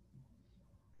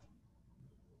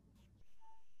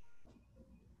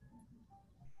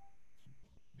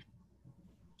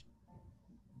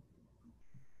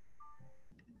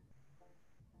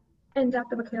 And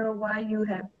Dr.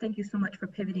 McCarroll, thank you so much for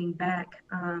pivoting back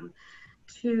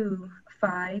to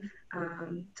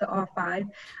all 5,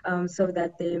 so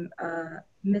that then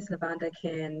Ms. Lavonda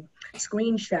can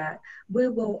screenshot. We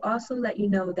will also let you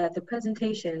know that the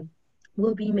presentation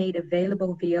will be made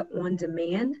available via on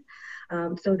demand,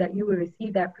 so that you will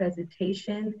receive that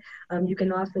presentation. You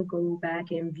can also go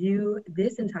back and view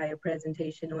this entire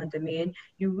presentation on demand.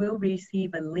 You will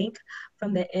receive a link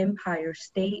from the Empire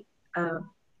State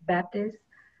Baptist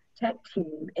Tech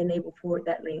team, and they will forward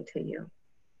that link to you.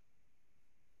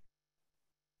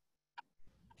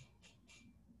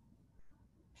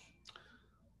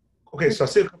 Okay, so I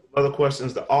see a couple other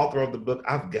questions. The author of the book,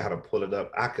 I've got to pull it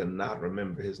up. I cannot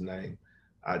remember his name.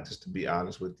 Just to be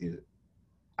honest with you,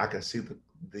 I can see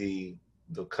the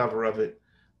cover of it,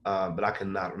 but I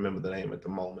cannot remember the name at the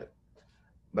moment.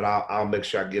 But I'll make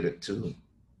sure I get it to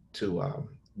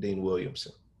Dean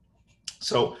Williamson.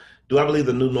 So, do I believe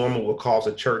the new normal will cause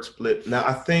a church split? Now,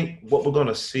 I think what we're going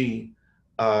to see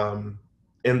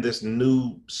in this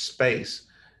new space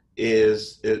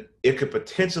is it could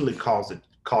potentially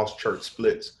cause church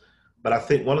splits. But I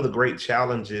think one of the great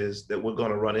challenges that we're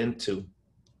going to run into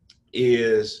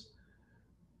is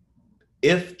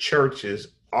if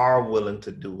churches are willing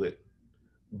to do it,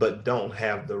 but don't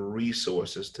have the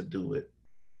resources to do it,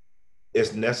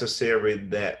 it's necessary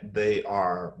that they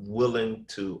are willing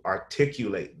to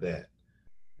articulate that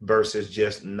versus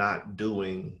just not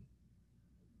doing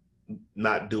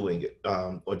it,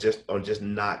 or just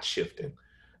not shifting.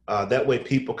 That way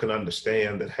people can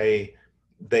understand that, hey,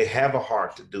 they have a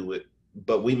heart to do it,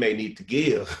 but we may need to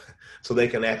give so they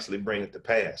can actually bring it to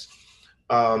pass.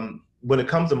 When it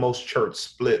comes to most church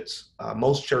splits,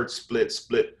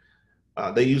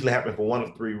 they usually happen for one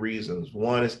of three reasons.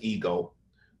 One is ego,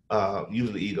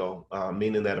 usually ego,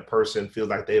 meaning that a person feels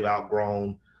like they've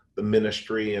outgrown the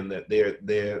ministry and that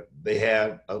they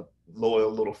have a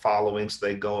loyal little following, so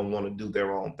they go and want to do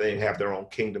their own thing, have their own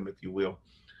kingdom, if you will.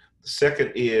 The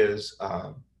second is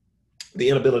the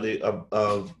inability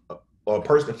of or a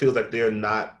person feels like they're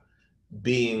not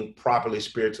being properly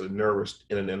spiritually nourished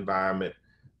in an environment,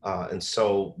 and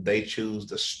so they choose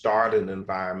to start an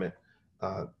environment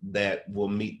that will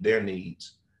meet their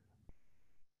needs.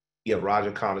 Yeah,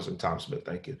 Roger Connors and Tom Smith,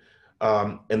 thank you.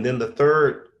 And then the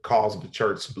third cause of a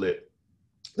church split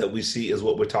that we see is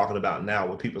what we're talking about now,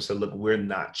 where people say, look, we're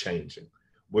not changing.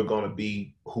 We're going to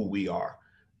be who we are.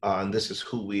 And this is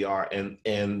who we are. And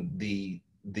the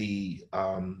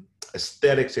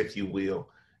aesthetics, if you will,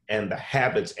 and the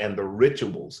habits and the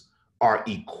rituals are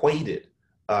equated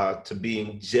to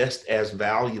being just as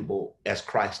valuable as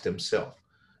Christ himself.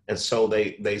 And so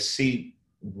they see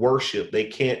worship. They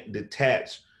can't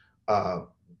detach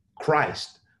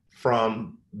Christ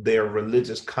from their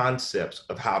religious concepts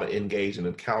of how to engage and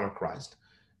encounter Christ.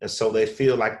 And so they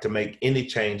feel like to make any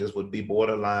changes would be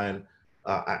borderline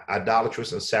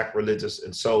idolatrous and sacrilegious.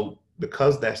 And so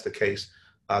because that's the case,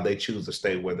 they choose to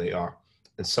stay where they are.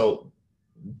 And so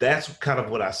that's kind of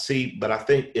what I see. But I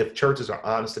think if churches are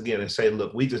honest again and say,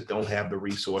 look, we just don't have the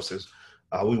resources.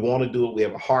 We want to do it. We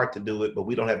have a heart to do it, but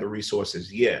we don't have the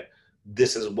resources yet.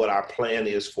 This is what our plan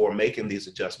is for making these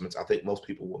adjustments. I think most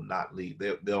people will not leave.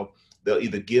 They'll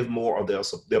either give more or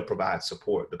they'll provide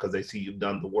support because they see you've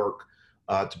done the work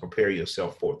to prepare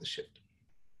yourself for the shift.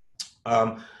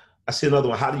 I see another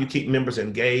one. How do you keep members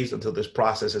engaged until this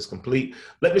process is complete?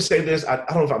 Let me say this. I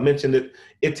don't know if I mentioned it.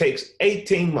 It takes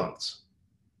 18 months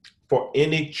for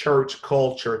any church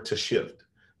culture to shift,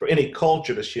 for any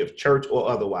culture to shift, church or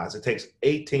otherwise. It takes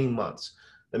 18 months.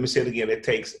 Let me say it again. It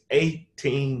takes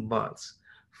 18 months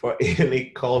for any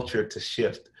culture to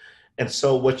shift. And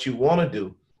so what you want to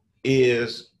do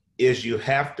is you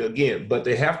have to, again, but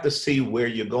they have to see where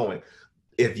you're going.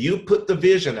 If you put the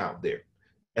vision out there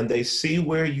and they see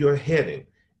where you're heading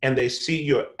and they see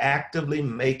you're actively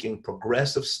making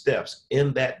progressive steps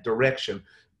in that direction,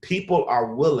 people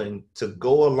are willing to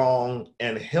go along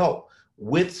and help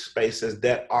with spaces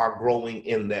that are growing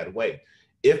in that way.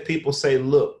 If people say,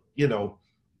 look,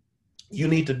 you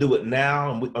need to do it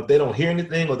now, and if they don't hear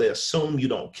anything or they assume you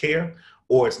don't care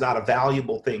or it's not a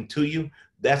valuable thing to you,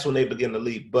 that's when they begin to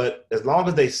leave. But as long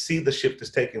as they see the shift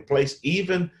is taking place,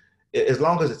 even as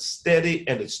long as it's steady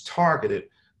and it's targeted,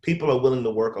 people are willing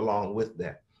to work along with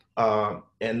that.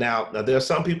 And now there are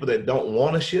some people that don't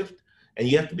want to shift, and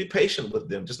you have to be patient with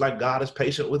them, just like God is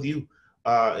patient with you.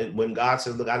 And when God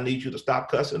says, look, I need you to stop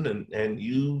cussing, and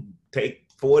you take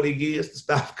 40 years to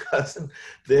stop cussing,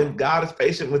 then God is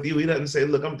patient with you. He doesn't say,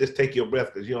 look, I'm just take your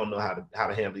breath because you don't know how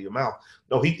to handle your mouth.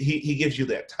 No, he gives you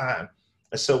that time.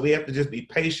 And so we have to just be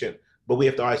patient, but we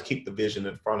have to always keep the vision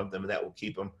in front of them, and that will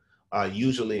keep them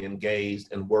usually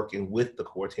engaged and working with the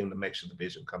core team to make sure the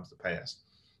vision comes to pass.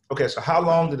 Okay, so how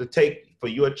long did it take for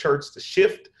your church to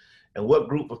shift, and what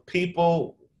group of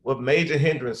people, what major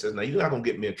hindrances? Now, you're not going to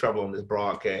get me in trouble on this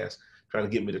broadcast trying to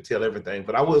get me to tell everything,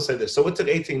 but I will say this. So it took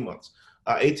 18 months.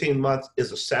 18 months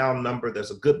is a sound number.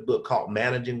 There's a good book called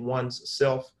Managing One's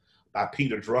Self by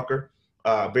Peter Drucker.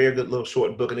 Very good little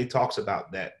short book, and he talks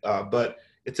about that. But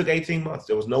it took 18 months.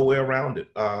 There was no way around it.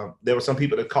 There were some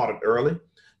people that caught it early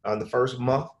in the first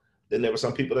month. Then there were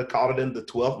some people that caught it in the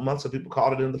 12th month. Some people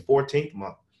caught it in the 14th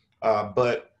month.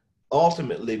 But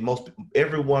ultimately,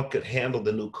 everyone could handle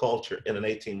the new culture in an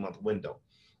 18-month window.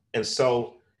 And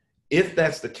so if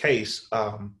that's the case,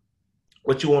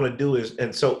 what you want to do is,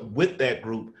 and so with that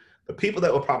group, the people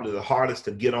that were probably the hardest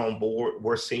to get on board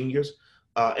were seniors.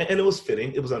 And it was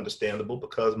fitting, it was understandable,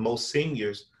 because most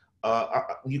seniors,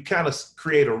 you kind of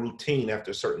create a routine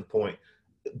after a certain point,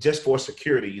 just for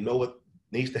security. You know what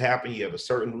needs to happen. You have a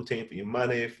certain routine for your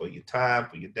money, for your time,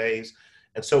 for your days.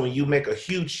 And so when you make a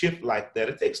huge shift like that,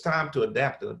 it takes time to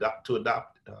adapt and adopt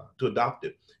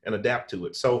it and adapt to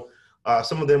it. So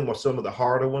some of them were some of the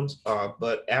harder ones,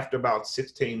 but after about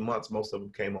 16 months, most of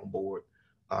them came on board.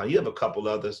 You have a couple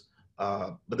others,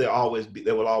 but there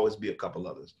will always be a couple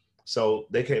others. So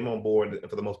they came on board, and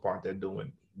for the most part,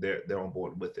 they're on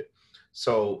board with it.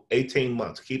 So 18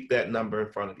 months, keep that number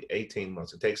in front of you, 18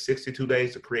 months. It takes 62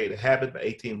 days to create a habit, but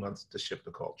 18 months to shift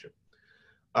the culture.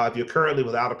 If you're currently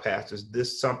without a pastor, is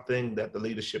this something that the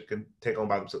leadership can take on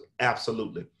by themselves?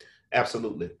 Absolutely.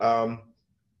 Absolutely.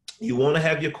 You want to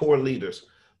have your core leaders.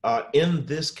 In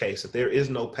this case, if there is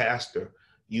no pastor,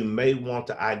 you may want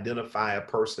to identify a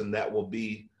person that will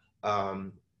be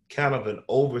kind of an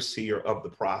overseer of the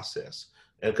process.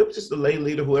 And it could be just a lay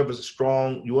leader, whoever's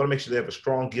strong. You want to make sure they have a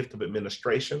strong gift of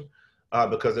administration,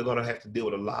 because they're going to have to deal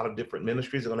with a lot of different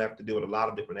ministries. They're going to have to deal with a lot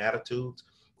of different attitudes,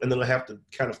 and they're going to have to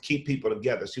kind of keep people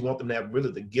together. So you want them to have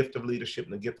really the gift of leadership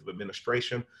and the gift of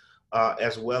administration,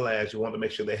 as well as you want to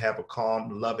make sure they have a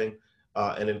calm, loving,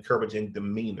 and encouraging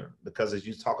demeanor, because as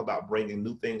you talk about bringing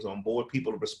new things on board,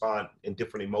 people respond in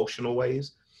different emotional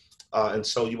ways. And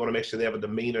so you want to make sure they have a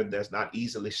demeanor that's not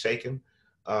easily shaken,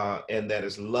 and that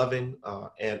is loving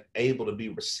and able to be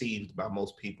received by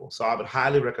most people. So I would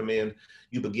highly recommend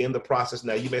you begin the process.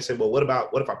 Now you may say, well, what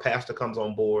if our pastor comes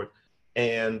on board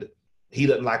and he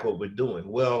doesn't like what we're doing?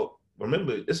 Well,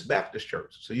 remember, it's Baptist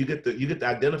church. So you get to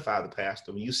identify the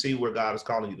pastor. When you see where God is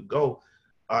calling you to go,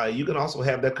 you can also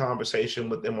have that conversation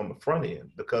with them on the front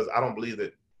end, because I don't believe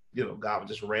that, God would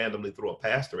just randomly throw a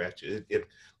pastor at you. If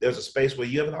there's a space where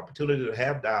you have an opportunity to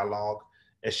have dialogue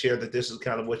and share that this is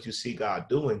kind of what you see God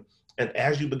doing, and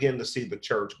as you begin to see the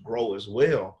church grow as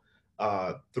well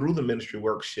through the ministry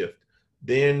work shift,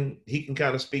 then he can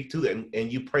kind of speak to that,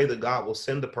 and you pray that God will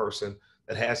send a person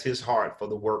that has his heart for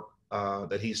the work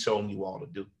that he's shown you all to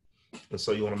do. And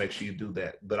so you want to make sure you do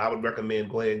that. But I would recommend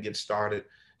go ahead and get started,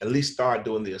 at least start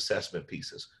doing the assessment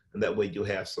pieces. And that way you'll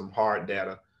have some hard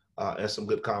data and some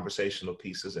good conversational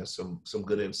pieces and some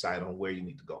good insight on where you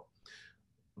need to go.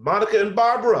 Monica and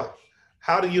Barbara,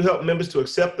 how do you help members to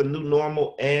accept the new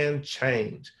normal and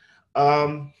change?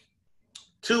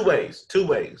 Two ways.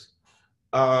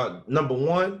 Number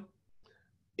one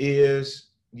is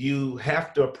you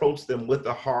have to approach them with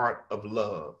a heart of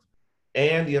love,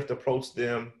 and you have to approach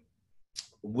them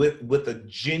with a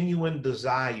genuine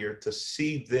desire to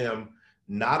see them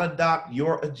not adopt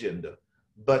your agenda,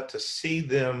 but to see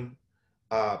them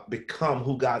become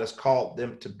who God has called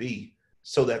them to be,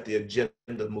 so that the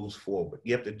agenda moves forward.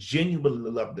 You have to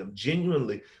genuinely love them,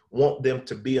 genuinely want them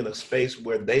to be in a space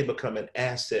where they become an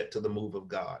asset to the move of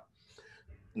God.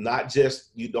 Not just,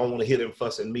 you don't want to hear them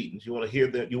fuss in meetings. You want to hear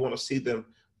them, you want to see them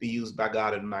be used by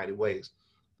God in mighty ways.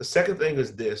 The second thing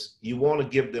is this: you want to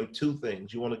give them two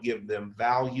things. You want to give them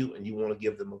value, and you want to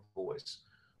give them a voice.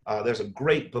 There's a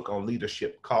great book on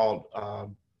leadership called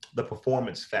The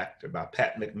Performance Factor by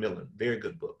Pat McMillan. Very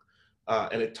good book.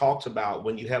 And it talks about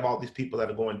when you have all these people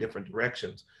that are going different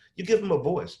directions, you give them a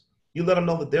voice. You let them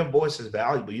know that their voice is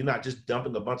valuable. You're not just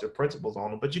dumping a bunch of principles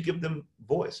on them, but you give them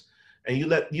voice, and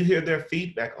you hear their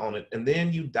feedback on it. And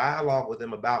then you dialogue with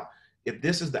them about, if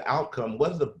this is the outcome,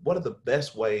 what are the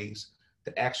best ways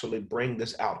to actually bring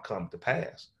this outcome to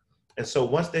pass? And so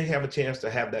once they have a chance to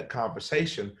have that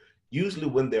conversation, usually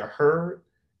when they're heard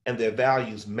and their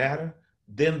values matter,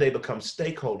 then they become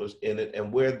stakeholders in it,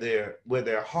 and where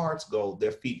their hearts go,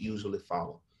 their feet usually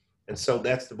follow. And so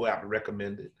that's the way I would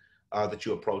recommend it, that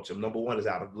you approach them. Number one is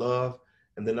out of love,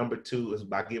 and then number two is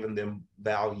by giving them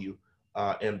value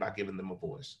and by giving them a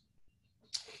voice.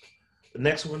 The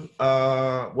next one,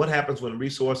 what happens when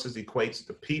resources equates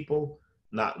to people,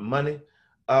 not money?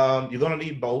 You're going to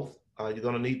need both.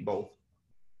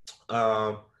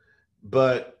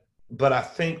 But I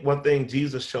think one thing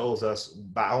Jesus shows us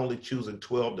by only choosing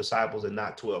 12 disciples and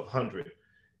not 1,200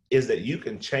 is that you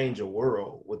can change a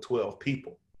world with 12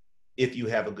 people if you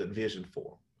have a good vision for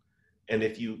them. And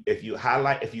if you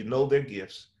know their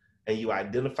gifts, and you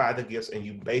identify the gifts, and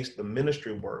you base the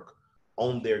ministry work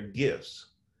on their gifts,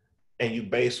 and you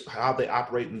base how they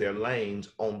operate in their lanes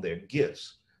on their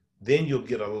gifts, then you'll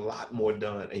get a lot more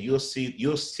done, and you'll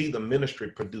see the ministry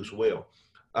produce well.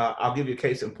 I'll give you a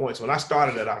case in point. So when I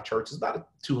started at our church, it's about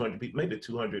 200 people, maybe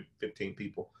 215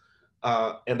 people.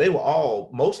 And they were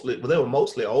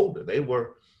mostly older.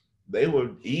 they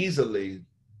were easily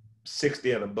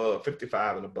 60 and above,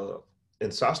 55 and above.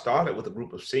 And so I started with a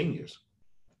group of seniors.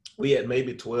 We had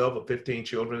maybe 12 or 15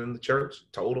 children in the church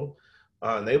total.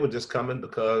 And they were just coming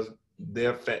because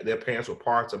their parents were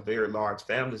parts of very large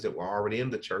families that were already in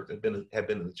the church and had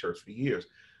been in the church for years.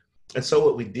 And so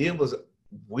what we did was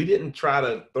we didn't try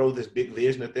to throw this big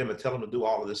vision at them and tell them to do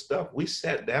all of this stuff. We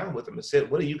sat down with them and said,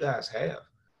 what do you guys have?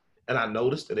 And I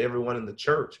noticed that everyone in the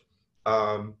church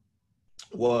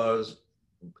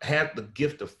had the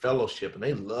gift of fellowship, and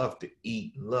they love to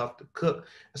eat and love to cook.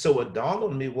 And so what dawned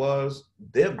on me was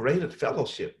they're great at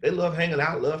fellowship. They love hanging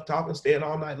out, love talking, staying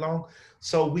all night long.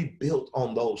 So we built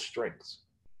on those strengths.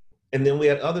 And then we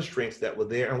had other strengths that were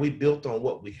there, and we built on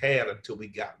what we had until we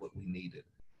got what we needed.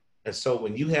 And so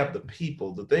when you have the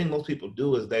people, the thing most people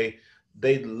do is they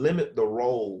limit the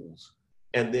roles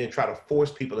and then try to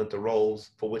force people into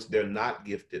roles for which they're not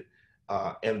gifted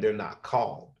and they're not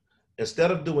called.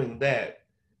 Instead of doing that,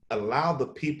 allow the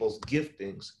people's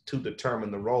giftings to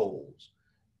determine the roles.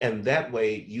 And that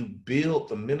way you build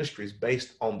the ministries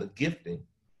based on the gifting,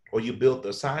 or you build the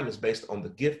assignments based on the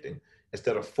gifting,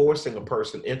 instead of forcing a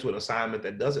person into an assignment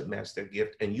that doesn't match their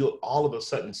gift. And you'll all of a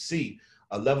sudden see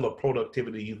a level of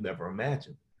productivity you've never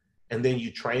imagined. And then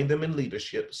you train them in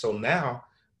leadership. So now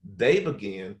they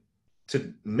begin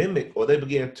to mimic, or they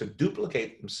begin to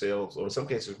duplicate themselves, or in some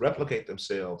cases replicate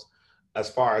themselves as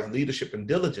far as leadership and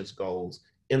diligence goes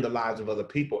in the lives of other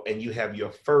people. And you have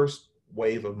your first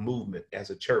wave of movement as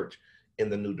a church in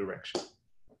the new direction.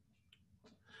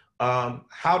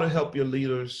 How to help your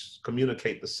leaders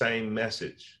communicate the same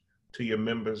message to your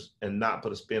members and not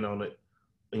put a spin on it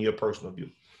in your personal view.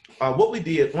 What we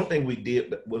did, one thing we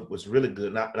did that was really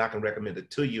good, and I can recommend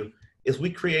it to you, is we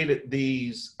created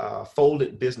these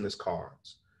folded business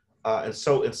cards. And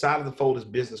so inside of the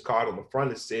folded business card, on the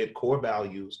front, it said core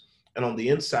values. And on the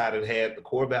inside, it had the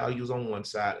core values on one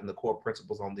side and the core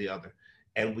principles on the other.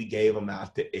 And we gave them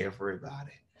out to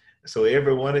everybody. So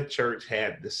everyone at church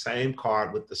had the same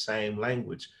card with the same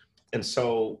language. And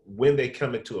so when they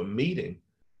come into a meeting,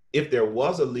 if there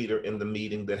was a leader in the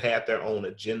meeting that had their own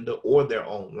agenda or their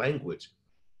own language,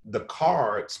 the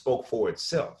card spoke for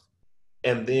itself.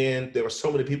 And then there were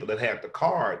so many people that had the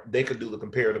card, they could do the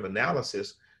comparative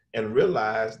analysis and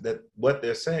realize that what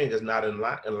they're saying is not in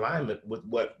alignment with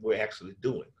what we're actually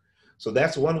doing. So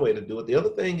that's one way to do it. The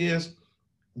other thing is,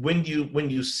 when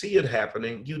you see it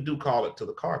happening, you do call it to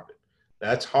the carpet.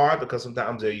 That's hard because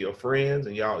sometimes they're your friends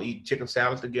and y'all eat chicken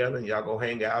salad together and y'all go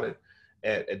hang out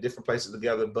at different places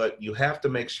together. But you have to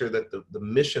make sure that the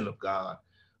mission of God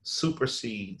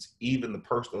supersedes even the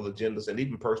personal agendas and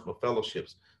even personal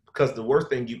fellowships, because the worst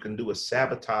thing you can do is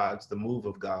sabotage the move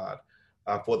of God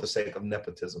for the sake of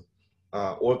nepotism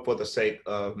or for the sake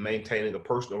of maintaining a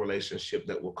personal relationship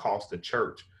that will cost the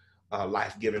church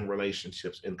life-giving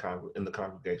relationships in the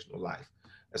congregational life.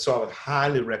 And so I would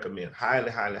highly recommend,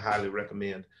 highly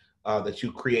recommend that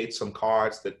you create some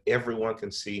cards that everyone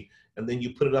can see, and then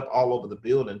you put it up all over the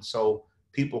building so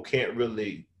people can't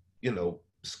really,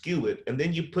 skew it. And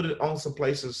then you put it on some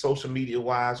places, social media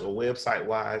wise or website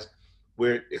wise,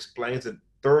 where it explains it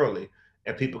thoroughly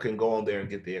and people can go on there and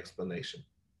get the explanation.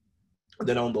 And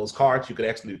then on those cards, you could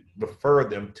actually refer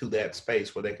them to that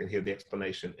space where they can hear the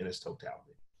explanation in its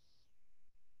totality.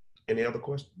 Any other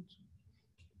questions?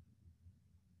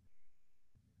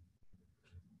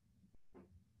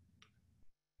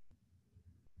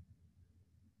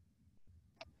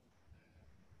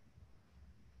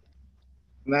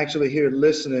 I'm actually here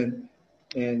listening,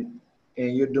 and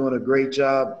you're doing a great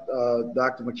job,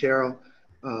 Dr. McCarroll,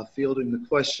 fielding the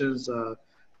questions.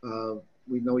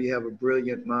 We know you have a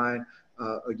brilliant mind.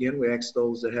 Again, we ask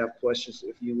those that have questions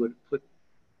if you would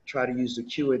try to use the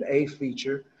Q&A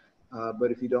feature.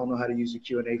 But if you don't know how to use the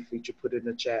Q&A feature, put it in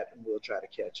the chat and we'll try to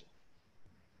catch it.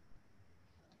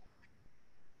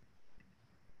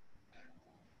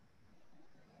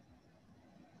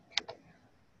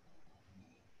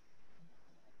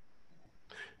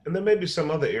 And there may be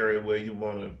some other area where you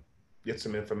want to get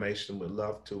some information. We'd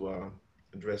love to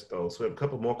address those. So we have a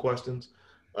couple more questions.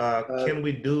 Can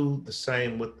we do the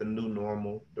same with the new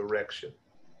normal direction?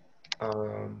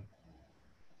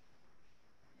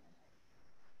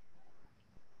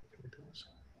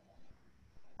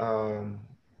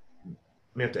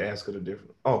 May have to ask it a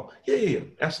different. Oh, yeah,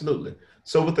 absolutely.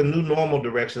 So with the new normal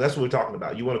direction, that's what we're talking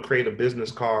about. You want to create a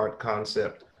business card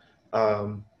concept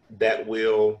that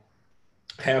will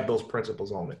have those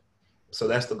principles on it. So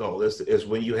that's the goal. Is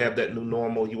when you have that new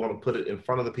normal, you want to put it in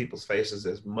front of the people's faces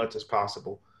as much as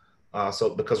possible.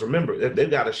 So because remember, they've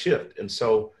got to shift, and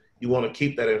so you want to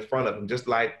keep that in front of them. Just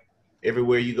like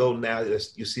Everywhere you go now,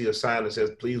 you see a sign that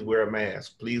says, please wear a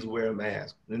mask, please wear a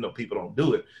mask. You know, people don't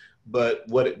do it. But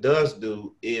what it does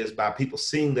do is by people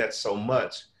seeing that so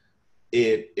much,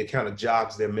 it kind of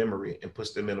jogs their memory and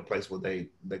puts them in a place where they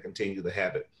continue the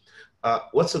habit.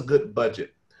 What's a good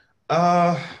budget?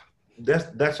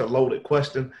 That's a loaded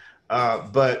question.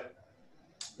 But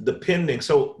depending,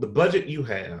 so the budget you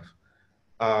have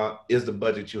is the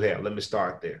budget you have. Let me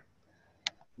start there.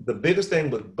 The biggest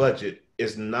thing with budget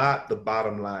is not the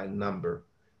bottom line number,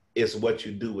 it's what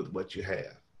you do with what you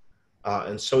have.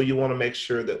 And so you want to make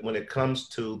sure that when it comes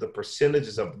to the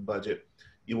percentages of the budget,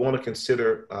 you want to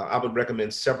consider, I would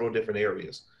recommend several different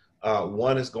areas.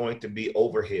 One is going to be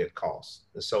overhead costs.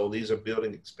 And so these are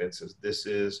building expenses. This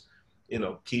is, you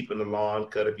know, keeping the lawn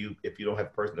cut if you don't have a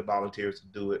person that volunteers to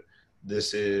do it.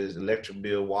 This is electric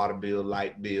bill, water bill,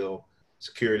 light bill,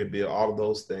 security bill, all of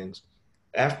those things.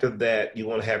 After that, you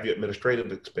want to have your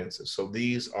administrative expenses. So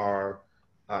these are,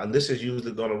 and this is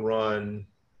usually going to run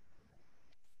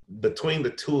between the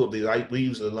two of these. We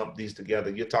usually lump these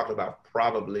together. You're talking about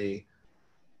probably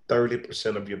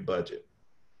 30% of your budget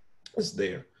is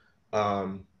there.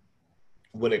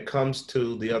 When it comes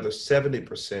to the other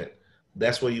 70%,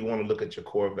 that's where you want to look at your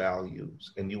core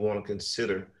values, and you want to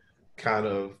consider kind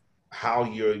of how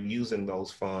you're using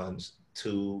those funds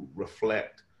to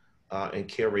reflect and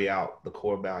carry out the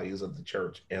core values of the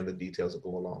church and the details that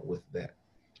go along with that.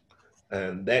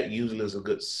 And that usually is a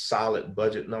good solid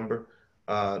budget number.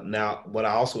 Now, what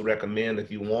I also recommend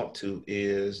if you want to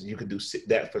is you could do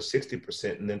that for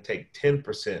 60% and then take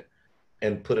 10%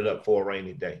 and put it up for a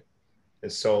rainy day.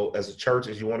 And so as a church,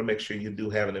 you want to make sure you do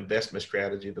have an investment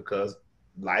strategy, because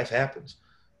life happens.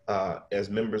 As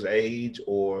members age,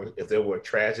 or if there were a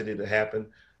tragedy that happened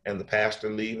and the pastor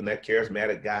leave and that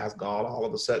charismatic guy's gone all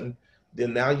of a sudden,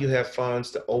 then now you have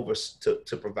funds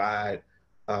to provide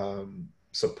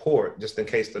support just in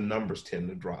case the numbers tend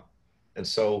to drop. And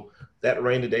so that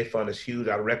rainy day fund is huge.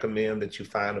 I recommend that you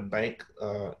find a bank.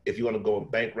 If you want to go a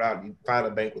bank route, you find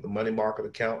a bank with a money market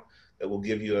account that will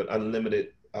give you an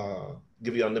unlimited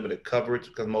coverage,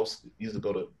 because most usually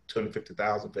go to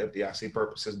 $250,000 for FDIC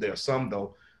purposes. There are some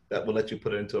though that will let you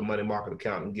put it into a money market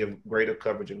account and give greater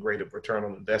coverage and greater return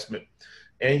on investment.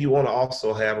 And you want to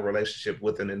also have a relationship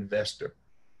with an investor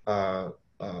or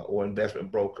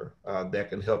investment broker that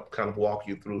can help kind of walk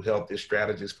you through healthy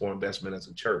strategies for investment as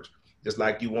a church. Just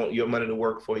like you want your money to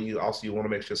work for you, also you want to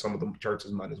make sure some of the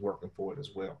church's money is working for it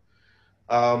as well.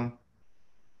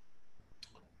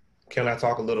 Can I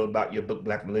talk a little about your book,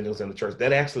 Black Millennials in the Church?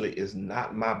 That actually is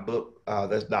not my book.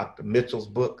 That's Dr. Mitchell's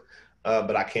book,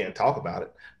 but I can't talk about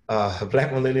it.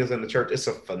 Black Millennials in the Church, it's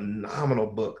a phenomenal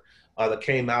book that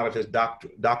came out of his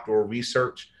doctoral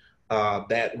research.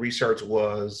 That research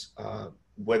was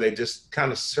where they just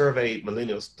kind of surveyed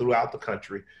millennials throughout the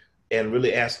country and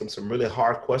really asked them some really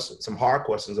hard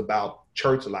questions about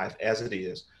church life as it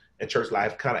is, and church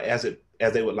life kind of as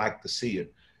they would like to see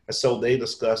it. And so they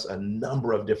discuss a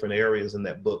number of different areas in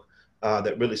that book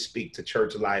that really speak to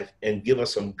church life and give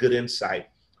us some good insight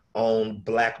on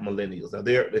Black millennials. Now,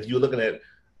 if you're looking at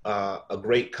a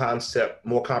great concept,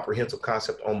 more comprehensive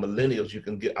concept on millennials,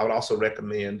 I would also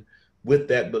recommend with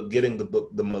that book, getting the book,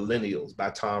 The Millennials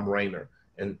by Tom Rainer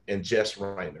and Jess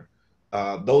Rainer.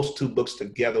 Those two books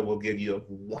together will give you a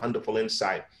wonderful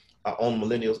insight on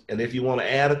millennials. And if you want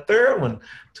to add a third one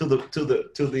to the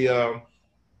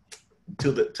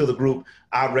group,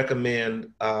 I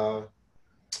recommend, the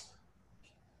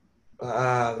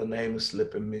name is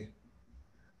slipping me.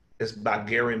 It's by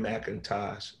Gary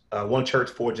McIntosh, One Church,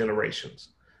 Four Generations.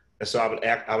 And so I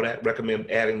would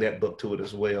recommend adding that book to it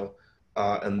as well.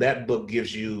 And that book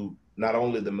gives you not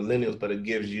only the millennials, but it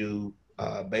gives you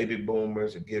baby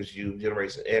boomers, it gives you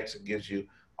Generation X, it gives you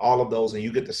all of those, and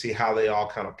you get to see how they all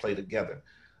kind of play together.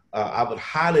 I would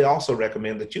highly also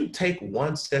recommend that you take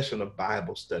one session of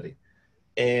Bible study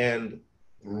and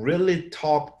really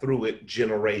talk through it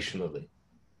generationally.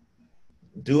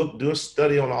 Do a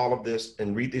study on all of this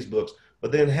and read these books,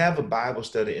 but then have a Bible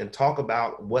study and talk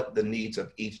about what the needs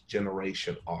of each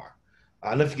generation are.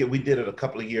 I'll never forget, we did it a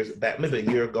couple of years back, maybe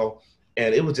a year ago,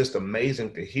 and it was just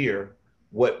amazing to hear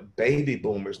what baby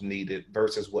boomers needed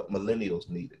versus what millennials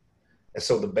needed. And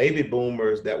so the baby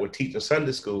boomers that were teaching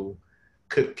Sunday school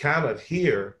could kind of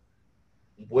hear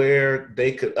where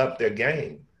they could up their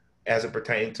game as it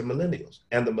pertained to millennials.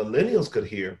 And the millennials could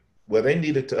hear where they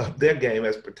needed to up their game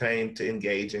as pertained to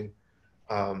engaging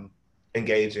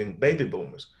baby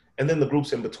boomers. And then the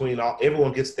groups in between,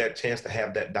 everyone gets that chance to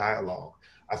have that dialogue.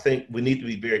 I think we need to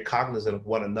be very cognizant of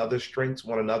one another's strengths,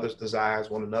 one another's desires,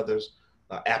 one another's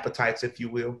appetites, if you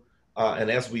will.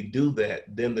 And as we do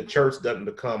that, then the church doesn't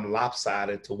become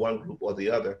lopsided to one group or the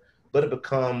other, but it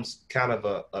becomes kind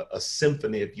of a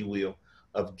symphony, if you will,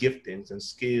 of giftings and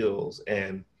skills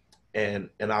and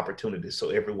opportunities. So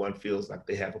everyone feels like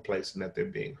they have a place and that they're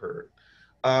being heard.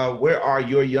 Where are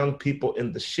your young people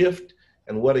in the shift,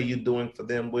 and what are you doing for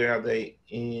them? Where are they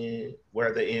in?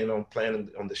 Where are they in on planning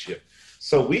on the shift?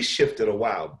 So we shifted a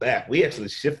while back. We actually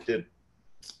shifted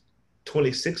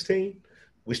 2016.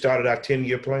 We started our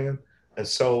 10-year plan, and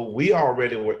so we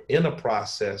already were in a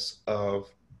process of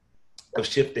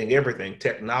shifting everything,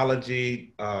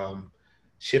 technology,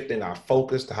 shifting our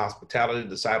focus to hospitality,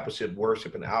 discipleship,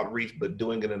 worship, and outreach, but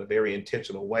doing it in a very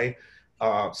intentional way.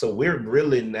 So we're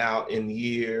really now in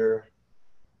year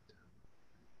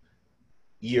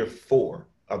 4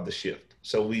 of the shift.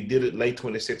 So we did it late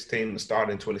 2016 and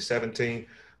started in 2017.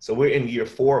 So we're in year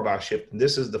 4 of our shift. And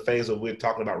this is the phase where we're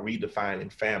talking about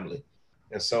redefining family.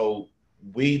 And so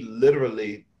we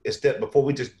literally, instead, before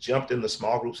we just jumped into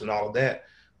small groups and all of that,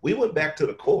 we went back to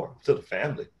the core, to the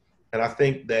family. And I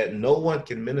think that no one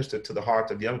can minister to the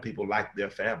hearts of young people like their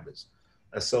families.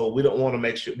 And so we don't want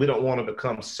to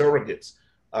become surrogates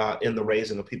in the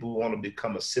raising of people. We want to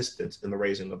become assistants in the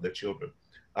raising of their children.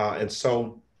 And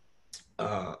so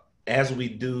as we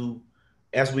do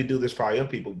this for our young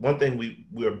people, one thing we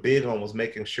were big on was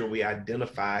making sure we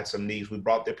identified some needs. We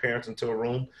brought their parents into a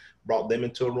room, brought them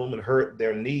into a room and heard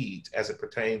their needs as it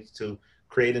pertains to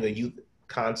creating a youth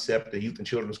concept, a youth and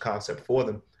children's concept for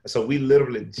them. And so we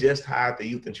literally just hired the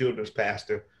youth and children's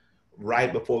pastor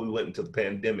right before we went into the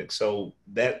pandemic. So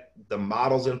that the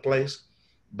model's in place,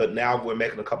 but now we're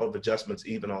making a couple of adjustments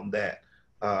even on that.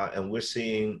 And we're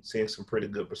seeing some pretty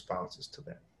good responses to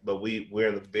that. But we're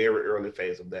in the very early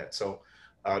phase of that. So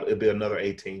it'll be another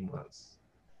 18 months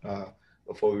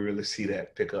before we really see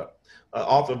that pick up.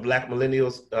 Author of Black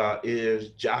Millennials is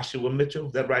Joshua Mitchell.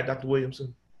 Is that right, Dr.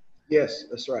 Williamson? Yes,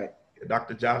 that's right.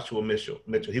 Dr. Joshua Mitchell.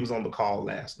 He was on the call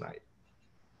last night.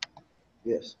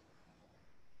 Yes.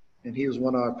 And he was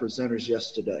one of our presenters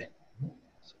yesterday.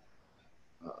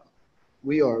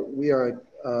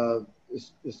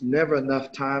 It's never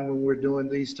enough time when we're doing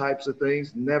these types of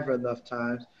things, never enough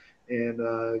times. And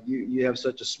you have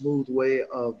such a smooth way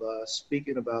of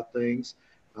speaking about things.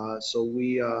 So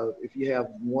if you have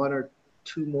 1 or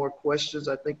 2 more questions,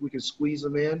 I think we can squeeze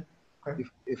them in. Okay.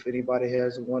 If anybody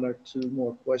has 1 or 2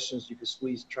 more questions, you can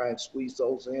try and squeeze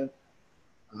those in.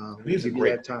 These are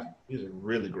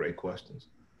really great questions.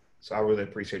 So I really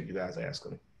appreciate you guys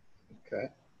asking them. Okay.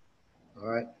 All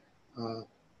right.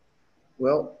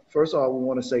 Well, first of all, we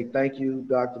want to say thank you,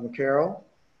 Dr. McCarroll,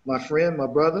 my friend, my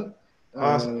brother.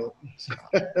 Awesome.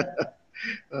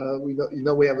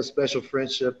 We have a special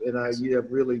friendship, and you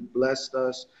have really blessed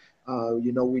us.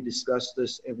 We discussed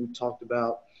this and we talked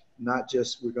about not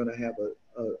just we're going to have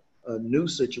a new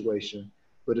situation,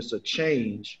 but it's a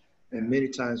change. And many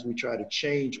times we try to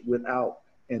change without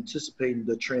anticipating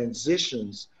the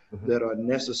transitions that are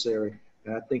necessary.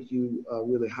 And I think you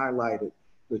really highlighted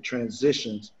the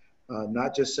transitions,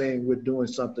 not just saying we're doing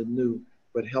something new,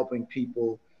 but helping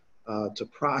people to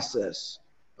process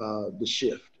the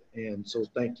shift. And so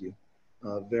thank you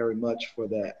very much for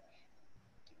that.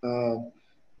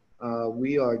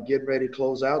 We are getting ready to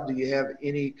close out. Do you have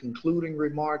any concluding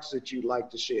remarks that you'd like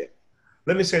to share?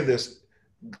 Let me say this.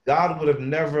 God would have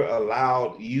never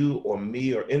allowed you or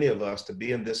me or any of us to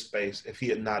be in this space if he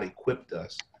had not equipped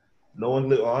us,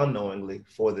 knowingly or unknowingly,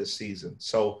 for this season.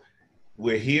 So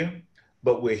we're here,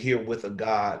 but we're here with a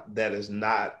God that is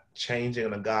not changing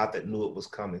and a God that knew it was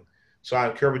coming. So I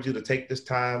encourage you to take this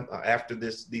time after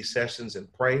these sessions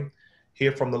and pray,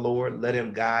 hear from the Lord, let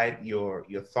him guide your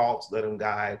thoughts, let him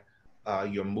guide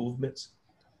your movements.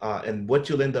 And what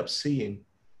you'll end up seeing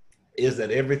is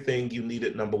that everything you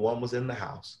needed, number 1, was in the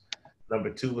house. Number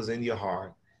 2 was in your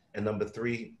heart. And number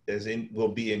 3 will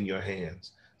be in your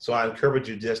hands. So I encourage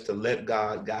you just to let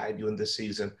God guide you in this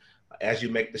season as you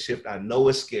make the shift. I know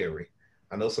it's scary.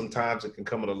 I know sometimes it can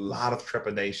come with a lot of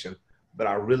trepidation, but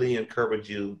I really encourage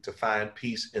you to find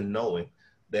peace in knowing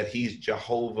that he's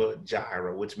Jehovah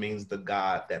Jireh, which means the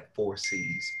God that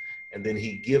foresees. And then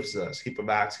he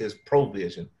provides his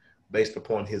provision based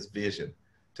upon his vision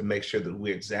to make sure that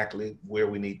we're exactly where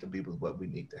we need to be with what we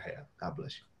need to have. God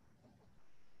bless you.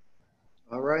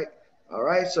 All right. All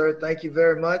right, sir. Thank you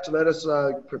very much. Let us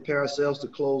prepare ourselves to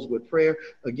close with prayer.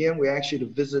 Again, we ask you to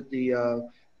visit the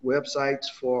websites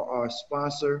for our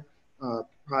sponsor,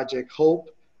 Project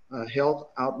Hope, Health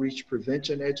Outreach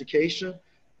Prevention Education.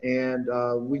 And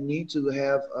we need to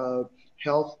have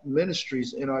health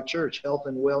ministries in our church, health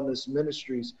and wellness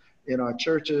ministries in our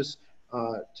churches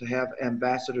to have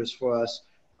ambassadors for us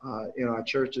in our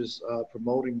churches,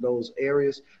 promoting those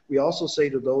areas. We also say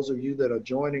to those of you that are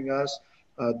joining us,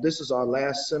 this is our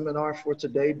last seminar for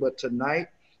today, but tonight,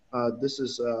 this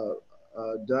is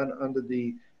done under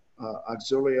the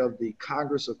auxiliary of the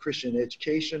Congress of Christian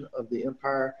Education of the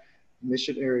Empire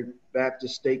Missionary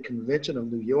Baptist State Convention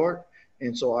of New York.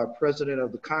 And so our president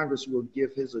of the Congress will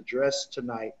give his address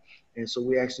tonight. And so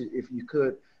we actually, if you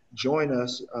could join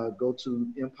us, go to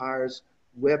Empire's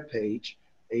webpage,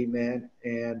 amen,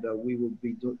 and we will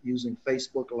be using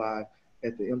Facebook Live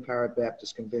at the Empire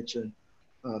Baptist Convention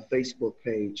Facebook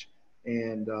page.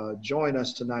 And join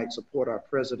us tonight, support our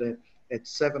president at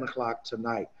 7 o'clock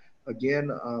tonight. Again,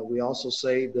 we also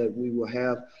say that we will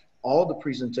have all the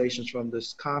presentations from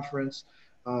this conference,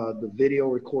 the video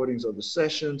recordings of the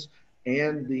sessions,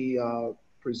 and the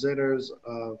presenters'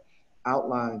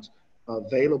 outlines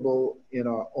available in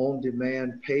our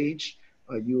on-demand page.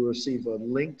 You will receive a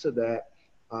link to that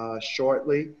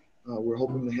shortly. We're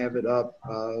hoping to have it up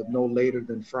no later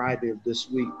than Friday of this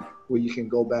week, where you can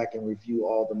go back and review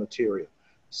all the material.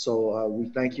 So we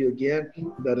thank you again.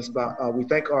 We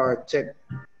thank our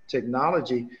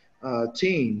technology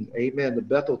team, amen, the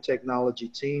Bethel technology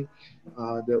team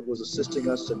that was assisting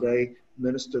us today,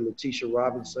 Minister Letitia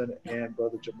Robinson and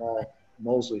Brother Jamal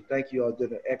Mosley. Thank you all,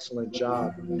 did an excellent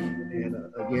job. And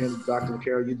again, Dr.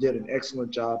 McCarroll, you did an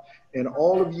excellent job. And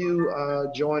all of you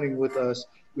joining with us,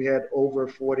 we had over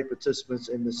 40 participants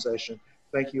in this session.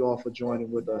 Thank you all for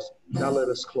joining with us. Now let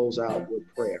us close out with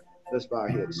prayer. Let's bow our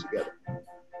heads together.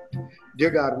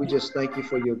 Dear God, we just thank you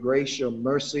for your grace, your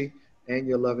mercy, and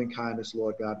your loving kindness,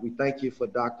 Lord God. We thank you for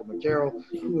Dr. McCarroll,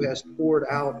 who has poured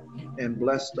out and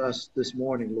blessed us this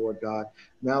morning, Lord God.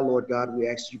 Now, Lord God, we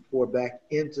ask you to pour back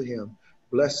into him.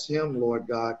 Bless him, Lord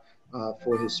God,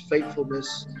 for his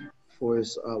faithfulness, for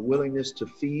his willingness to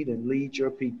feed and lead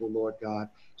your people, Lord God.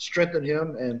 Strengthen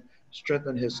him and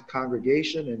strengthen his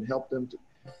congregation and help them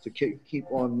to keep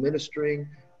on ministering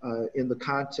in the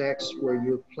context where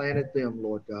you've planted them,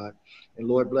 Lord God. And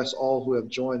Lord, bless all who have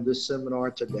joined this seminar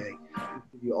today.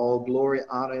 We give you all glory,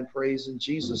 honor, and praise in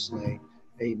Jesus' name.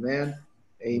 Amen,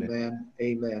 amen,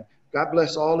 amen. God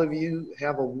bless all of you.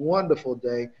 Have a wonderful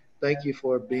day. Thank you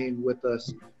for being with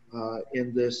us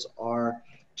in this, our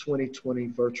 2020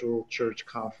 virtual church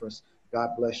conference. God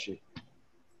bless you.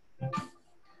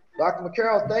 Dr.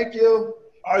 McCarroll, thank you.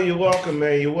 Oh, you're welcome,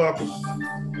 man. You're welcome.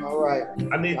 All right.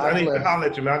 I need to holler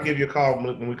at you, man. I'll give you a call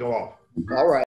when we go off. All right.